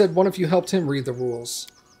kobold said one of you helped him read the rules.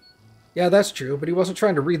 Yeah, that's true, but he wasn't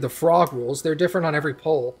trying to read the frog rules. They're different on every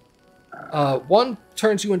pole. One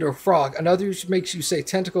turns you into a frog, another makes you say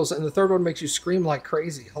tentacles, and the third one makes you scream like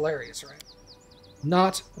crazy. Hilarious, right?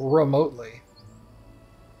 Not remotely.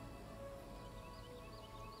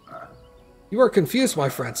 You are confused, my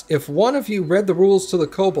friends. If one of you read the rules to the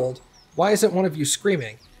kobold, why isn't one of you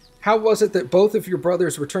screaming? How was it that both of your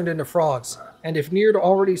brothers were turned into frogs? And if Neard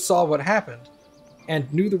already saw what happened,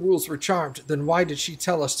 and knew the rules were charmed, then why did she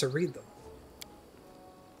tell us to read them?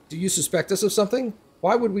 Do you suspect us of something?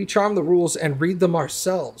 Why would we charm the rules and read them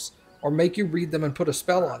ourselves, or make you read them and put a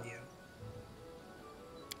spell on you?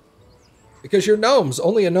 Because you're gnomes.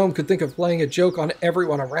 Only a gnome could think of playing a joke on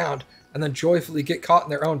everyone around, and then joyfully get caught in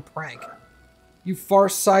their own prank. You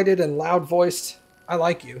far-sighted and loud-voiced. I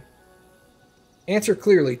like you. Answer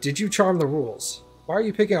clearly. Did you charm the rules? Why are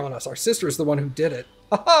you picking on us? Our sister is the one who did it.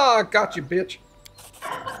 Ha ha! Got you, bitch.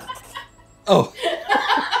 Oh.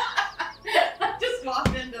 I just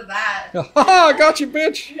walked into that. Ha ha! Got you,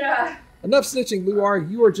 bitch. Yeah. Enough snitching, Luar.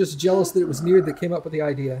 You are just jealous that it was Neard that came up with the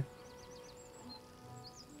idea.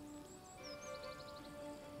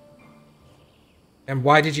 And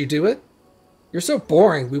why did you do it? You're so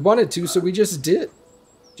boring. We wanted to, so we just did.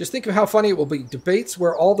 Just think of how funny it will be. Debates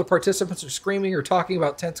where all the participants are screaming or talking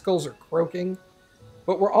about tentacles or croaking.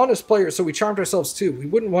 But we're honest players, so we charmed ourselves too. We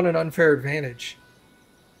wouldn't want an unfair advantage.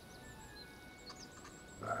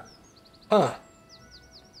 Huh.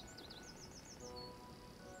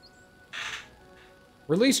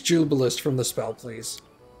 Release Jubilist from the spell, please.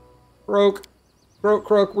 Croak. Croak,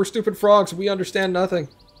 croak. We're stupid frogs. We understand nothing.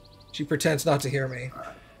 She pretends not to hear me.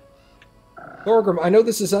 Thorgrim, I know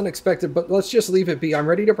this is unexpected, but let's just leave it be. I'm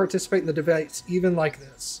ready to participate in the debates, even like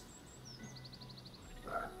this.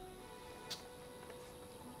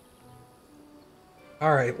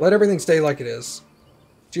 Alright, let everything stay like it is.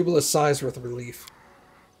 Jubilus sighs with relief.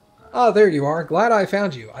 Ah, there you are. Glad I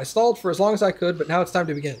found you. I stalled for as long as I could, but now it's time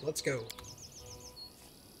to begin. Let's go.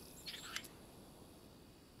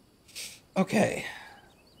 Okay.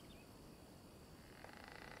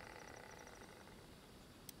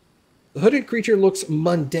 The hooded creature looks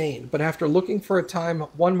mundane, but after looking for a time,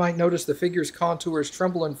 one might notice the figure's contours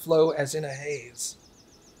tremble and flow as in a haze.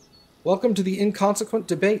 Welcome to the Inconsequent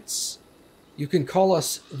Debates. You can call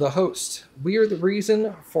us the host. We are the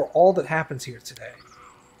reason for all that happens here today.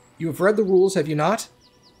 You have read the rules, have you not?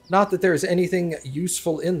 Not that there is anything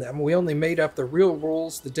useful in them. We only made up the real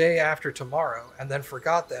rules the day after tomorrow, and then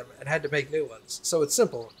forgot them and had to make new ones. So it's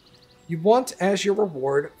simple. You want, as your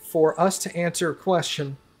reward, for us to answer a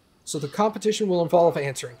question, so the competition will involve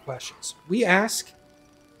answering questions. We ask,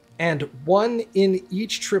 and one in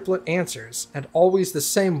each triplet answers, and always the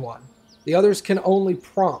same one. The others can only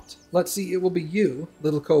prompt. Let's see, it will be you,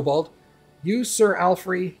 little kobold, you, Sir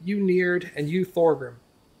Alfrey, you, Neard, and you, Thorgrim.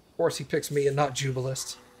 Of course he picks me and not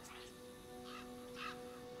Jubilist.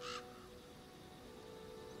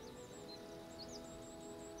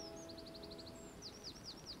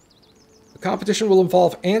 The competition will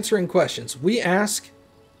involve answering questions. We ask,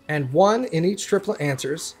 and one in each triplet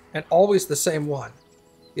answers, and always the same one.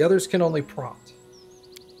 The others can only prompt.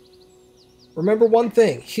 Remember one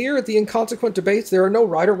thing, here at the Inconsequent Debates, there are no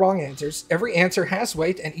right or wrong answers. Every answer has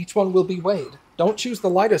weight, and each one will be weighed. Don't choose the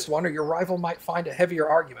lightest one, or your rival might find a heavier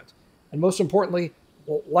argument. And most importantly,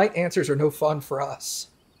 light answers are no fun for us.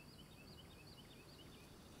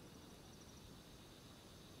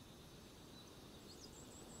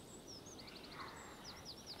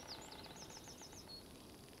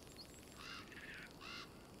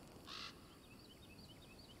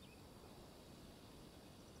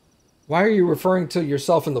 Why are you referring to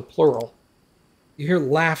yourself in the plural? You hear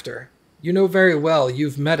laughter. You know very well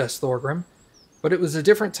you've met us, Thorgrim. But it was a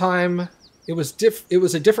different time. It was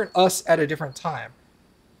a different us at a different time.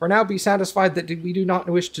 For now, be satisfied that we do not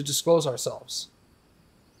wish to disclose ourselves.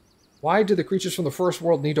 Why do the creatures from the first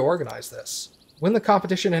world need to organize this? Win the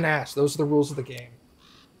competition and ask. Those are the rules of the game.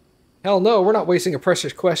 Hell no, we're not wasting a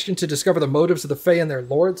precious question to discover the motives of the Fae and their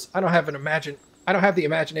lords. I don't have the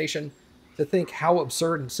imagination to think how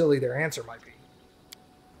absurd and silly their answer might be.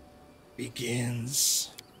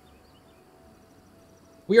 Begins.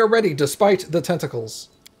 We are ready, despite the tentacles.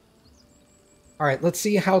 Alright, let's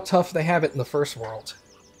see how tough they have it in the first world.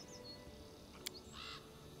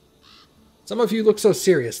 Some of you look so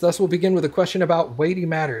serious, thus we'll begin with a question about weighty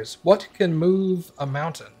matters. What can move a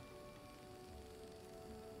mountain?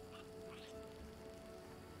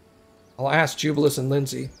 I'll ask Jubilus and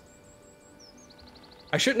Lindsay.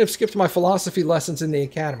 I shouldn't have skipped my philosophy lessons in the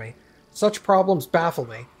academy. Such problems baffle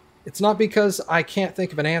me. It's not because I can't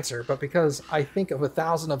think of an answer, but because I think of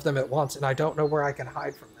 1,000 of them at once and I don't know where I can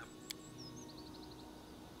hide from them.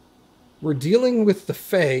 We're dealing with the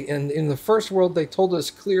Fae, and in the first world they told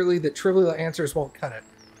us clearly that trivial answers won't cut it.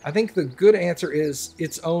 I think the good answer is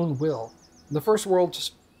its own will. In the first world,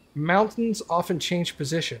 mountains often change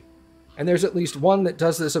position, and there's at least one that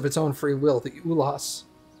does this of its own free will, the Ulas,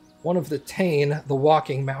 one of the Tain, the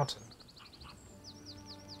walking mountain.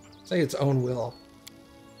 Say its own will.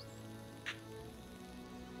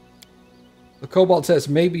 The Kobold says,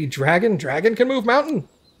 maybe dragon? Dragon can move mountain?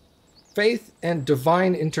 Faith and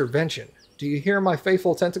divine intervention. Do you hear, my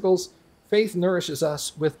faithful tentacles? Faith nourishes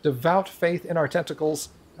us. With devout faith in our tentacles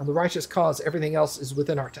and the righteous cause, everything else is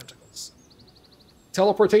within our tentacles.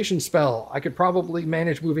 Teleportation spell. I could probably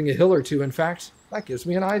manage moving a hill or two, in fact. That gives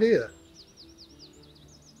me an idea.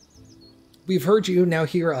 We've heard you, now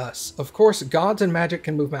hear us. Of course, gods and magic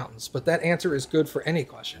can move mountains, but that answer is good for any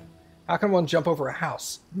question. How can one jump over a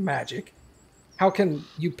house? Magic. How can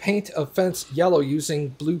you paint a fence yellow using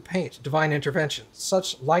blue paint? Divine intervention.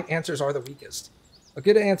 Such light answers are the weakest. A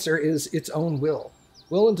good answer is its own will.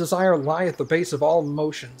 Will and desire lie at the base of all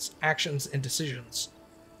motions, actions, and decisions.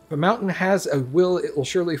 If a mountain has a will, it will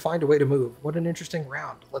surely find a way to move. What an interesting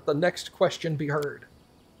round. Let the next question be heard.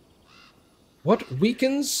 What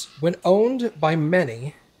weakens when owned by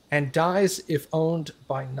many and dies if owned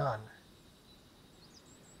by none?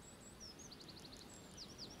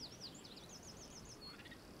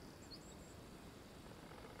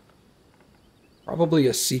 Probably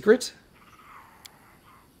a secret?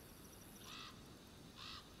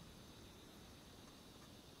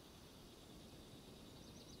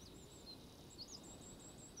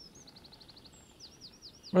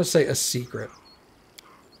 I'm going to say a secret.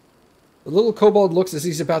 The little kobold looks as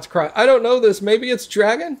he's about to cry. I don't know this. Maybe it's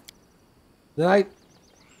dragon?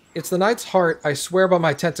 It's the knight's heart. I swear by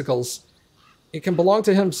my tentacles. It can belong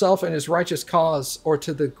to himself and his righteous cause, or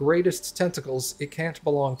to the greatest tentacles. It can't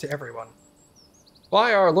belong to everyone.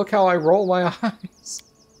 Vyar, look how I roll my eyes.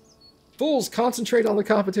 Fools, concentrate on the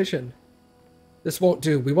competition. This won't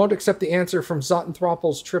do. We won't accept the answer from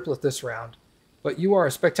Zottenthropel's triplet this round. But you are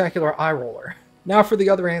a spectacular eye roller. Now for the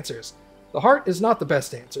other answers. The heart is not the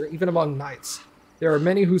best answer, even among knights. There are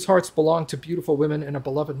many whose hearts belong to beautiful women and a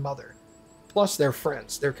beloved mother. Plus their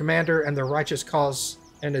friends, their commander, and their righteous cause,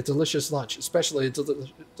 and a delicious lunch, especially a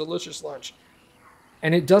delicious lunch.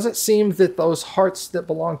 And it doesn't seem that those hearts that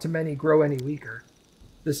belong to many grow any weaker.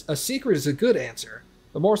 A secret is a good answer.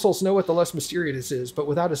 The more souls know it, the less mysterious it is, but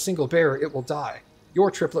without a single bearer, it will die.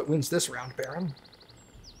 Your triplet wins this round, Baron.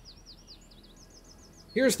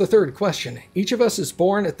 Here's the third question. Each of us is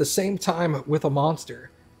born at the same time with a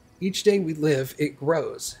monster. Each day we live, it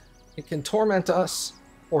grows. It can torment us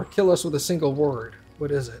or kill us with a single word.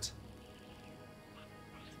 What is it?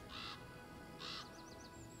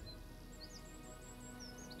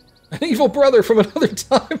 An evil brother from another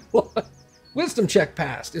timeline. Wisdom check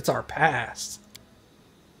passed. It's our past.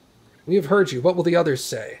 We have heard you. What will the others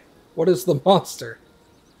say? What is the monster?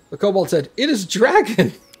 The kobold said, it is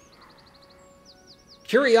dragon.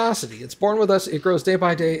 Curiosity. It's born with us. It grows day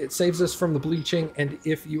by day. It saves us from the bleaching. And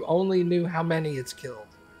if you only knew how many it's killed.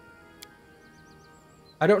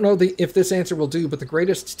 I don't know if this answer will do, but the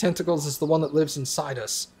greatest tentacles is the one that lives inside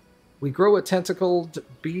us. We grow a tentacled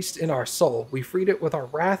beast in our soul. We freed it with our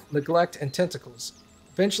wrath, neglect, and tentacles.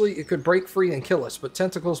 Eventually, it could break free and kill us, but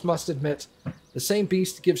tentacles must admit, the same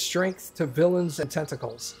beast gives strength to villains and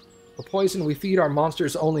tentacles. The poison we feed our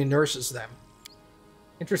monsters only nourishes them.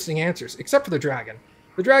 Interesting answers, except for the dragon.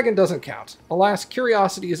 The dragon doesn't count. Alas,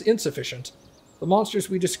 curiosity is insufficient. The monsters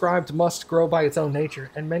we described must grow by its own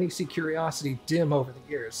nature, and many see curiosity dim over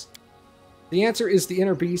the years. The answer is the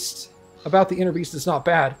inner beast about the inner beast is not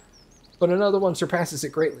bad, but another one surpasses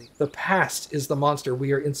it greatly. The past is the monster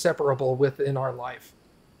we are inseparable with in our life,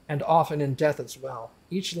 and often in death as well.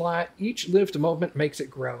 Each lived moment makes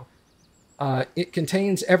it grow. It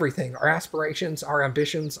contains everything, our aspirations, our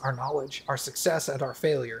ambitions, our knowledge, our success, and our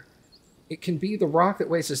failure. It can be the rock that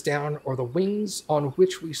weighs us down, or the wings on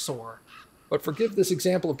which we soar. But forgive this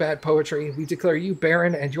example of bad poetry. We declare you,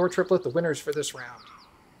 Baron, and your triplet the winners for this round.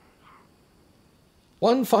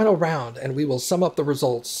 One final round, and we will sum up the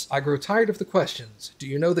results. I grow tired of the questions. Do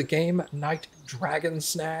you know the game Knight Dragon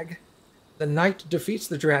Snag? The knight defeats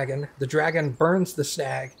the dragon burns the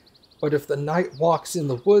snag, but if the knight walks in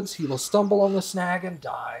the woods, he will stumble on the snag and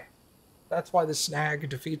die. That's why the snag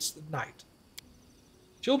defeats the knight.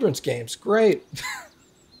 Children's games, great.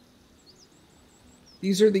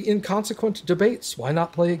 These are the inconsequent debates. Why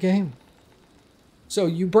not play a game? So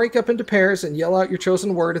you break up into pairs and yell out your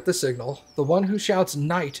chosen word at the signal. The one who shouts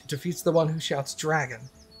knight defeats the one who shouts dragon,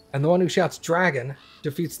 and the one who shouts dragon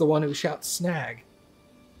defeats the one who shouts snag.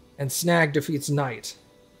 And snag defeats knight.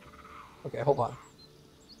 Okay, hold on.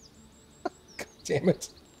 God damn it.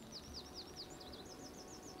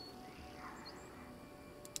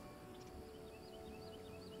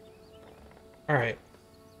 Alright.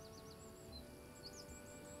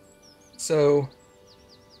 So,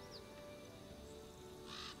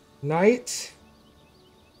 knight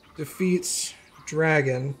defeats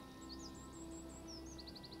dragon.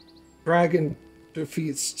 Dragon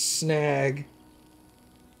defeats snag.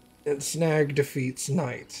 And snag defeats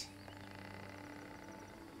knight.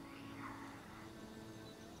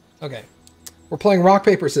 Okay. We're playing rock,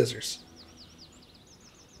 paper, scissors.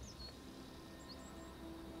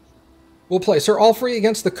 We'll play Sir Alfrey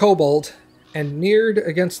against the Kobold and Neard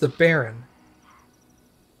against the Baron.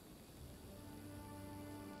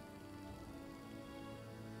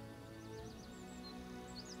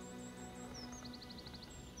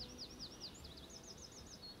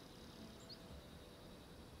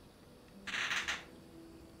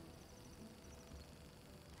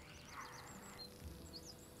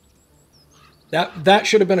 That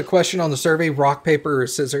should have been a question on the survey, rock, paper, or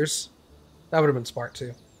scissors. That would have been smart,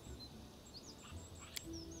 too.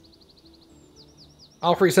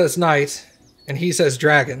 Alfrey says knight, and he says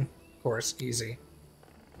dragon. Of course, easy.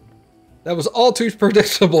 That was all too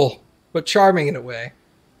predictable, but charming in a way.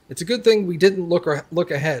 It's a good thing we didn't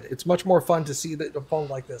look ahead. It's much more fun to see that unfold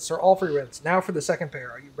like this. Sir Alfrey wins. Now for the second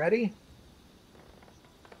pair. Are you ready?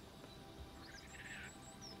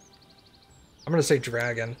 I'm going to say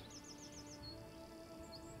dragon.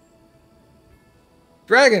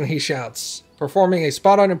 Dragon, he shouts, performing a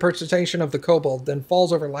spot-on impersonation of the kobold, then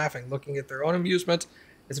falls over laughing, looking at their own amusement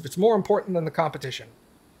as if it's more important than the competition.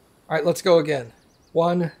 All right, let's go again.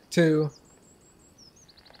 1, 2.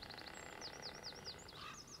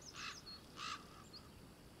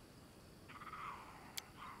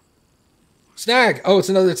 Snag! Oh, it's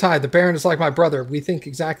another tie. The Baron is like my brother. We think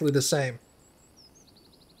exactly the same.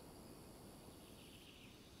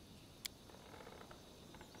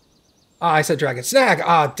 Ah, I said dragon. Snag!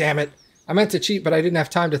 Ah, damn it. I meant to cheat, but I didn't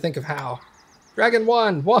have time to think of how. Dragon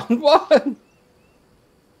won! Won!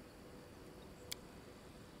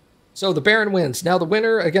 So the Baron wins. Now the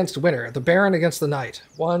winner against winner. The Baron against the Knight.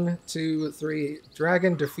 1, 2, 3.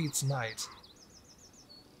 Dragon defeats Knight.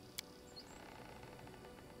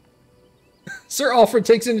 Sir Alfred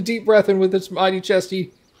takes in a deep breath, and with its mighty chest,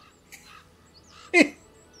 he...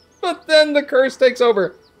 But then the curse takes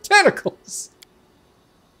over. Tentacles!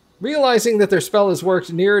 Realizing that their spell has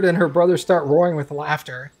worked, Neard and her brother start roaring with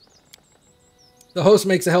laughter. The host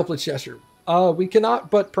makes a helpless gesture. We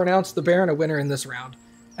cannot but pronounce the Baron a winner in this round.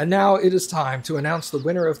 And now it is time to announce the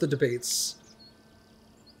winner of the debates.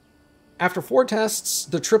 After 4 tests,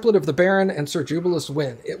 the triplet of the Baron and Sir Jubilus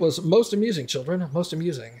win. It was most amusing, children. Most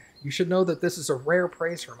amusing. You should know that this is a rare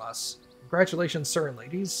praise from us. Congratulations, sir and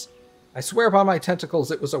ladies. I swear by my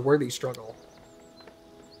tentacles it was a worthy struggle.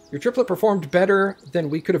 Your triplet performed better than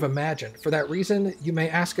we could have imagined. For that reason, you may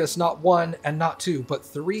ask us not 1 and not 2, but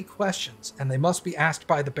 3 questions, and they must be asked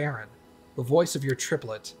by the Baron, the voice of your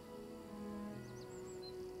triplet.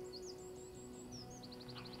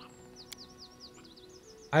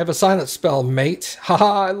 I have a silent spell, mate.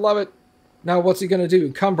 Haha, I love it. Now what's he gonna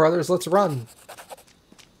do? Come, brothers, let's run.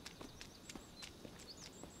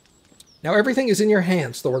 Now everything is in your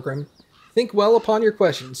hands, Thorgrim. Think well upon your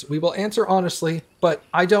questions. We will answer honestly, but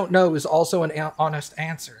I don't know is also an honest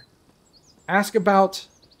answer. Ask about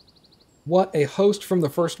what a host from the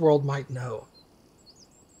First World might know.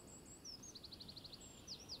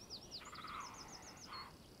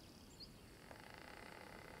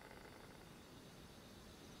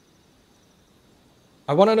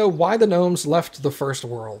 I want to know why the gnomes left the first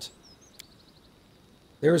world.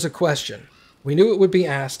 There is a question. We knew it would be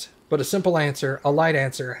asked, but a simple answer, a light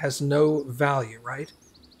answer, has no value, right?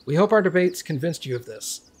 We hope our debates convinced you of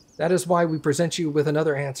this. That is why we present you with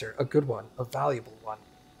another answer, a good one, a valuable one.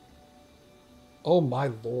 Oh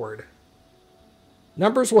my lord.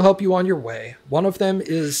 Numbers will help you on your way. One of them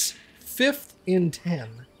is 5th in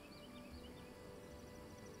 10.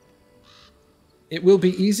 It will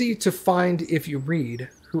be easy to find if you read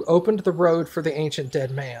who opened the road for the ancient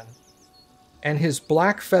dead man and his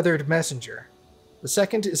black-feathered messenger. The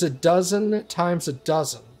second is 12 times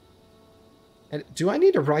 12. And do I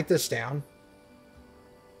need to write this down?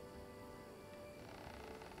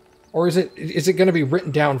 Or is it going to be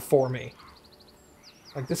written down for me?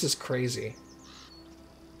 Like, this is crazy.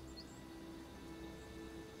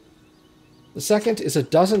 The second is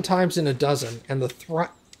 12 times in 12,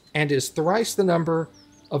 and is thrice the number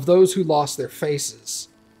of those who lost their faces.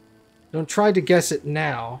 Don't try to guess it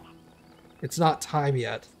now. It's not time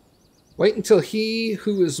yet. Wait until he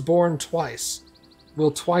who is born twice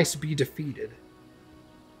will twice be defeated.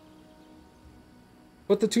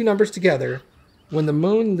 Put the two numbers together. When the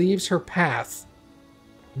moon leaves her path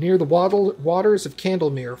near the waters of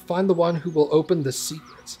Candlemere, find the one who will open the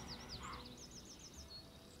secret.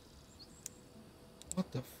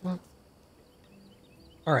 What the fuck?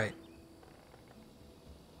 Alright.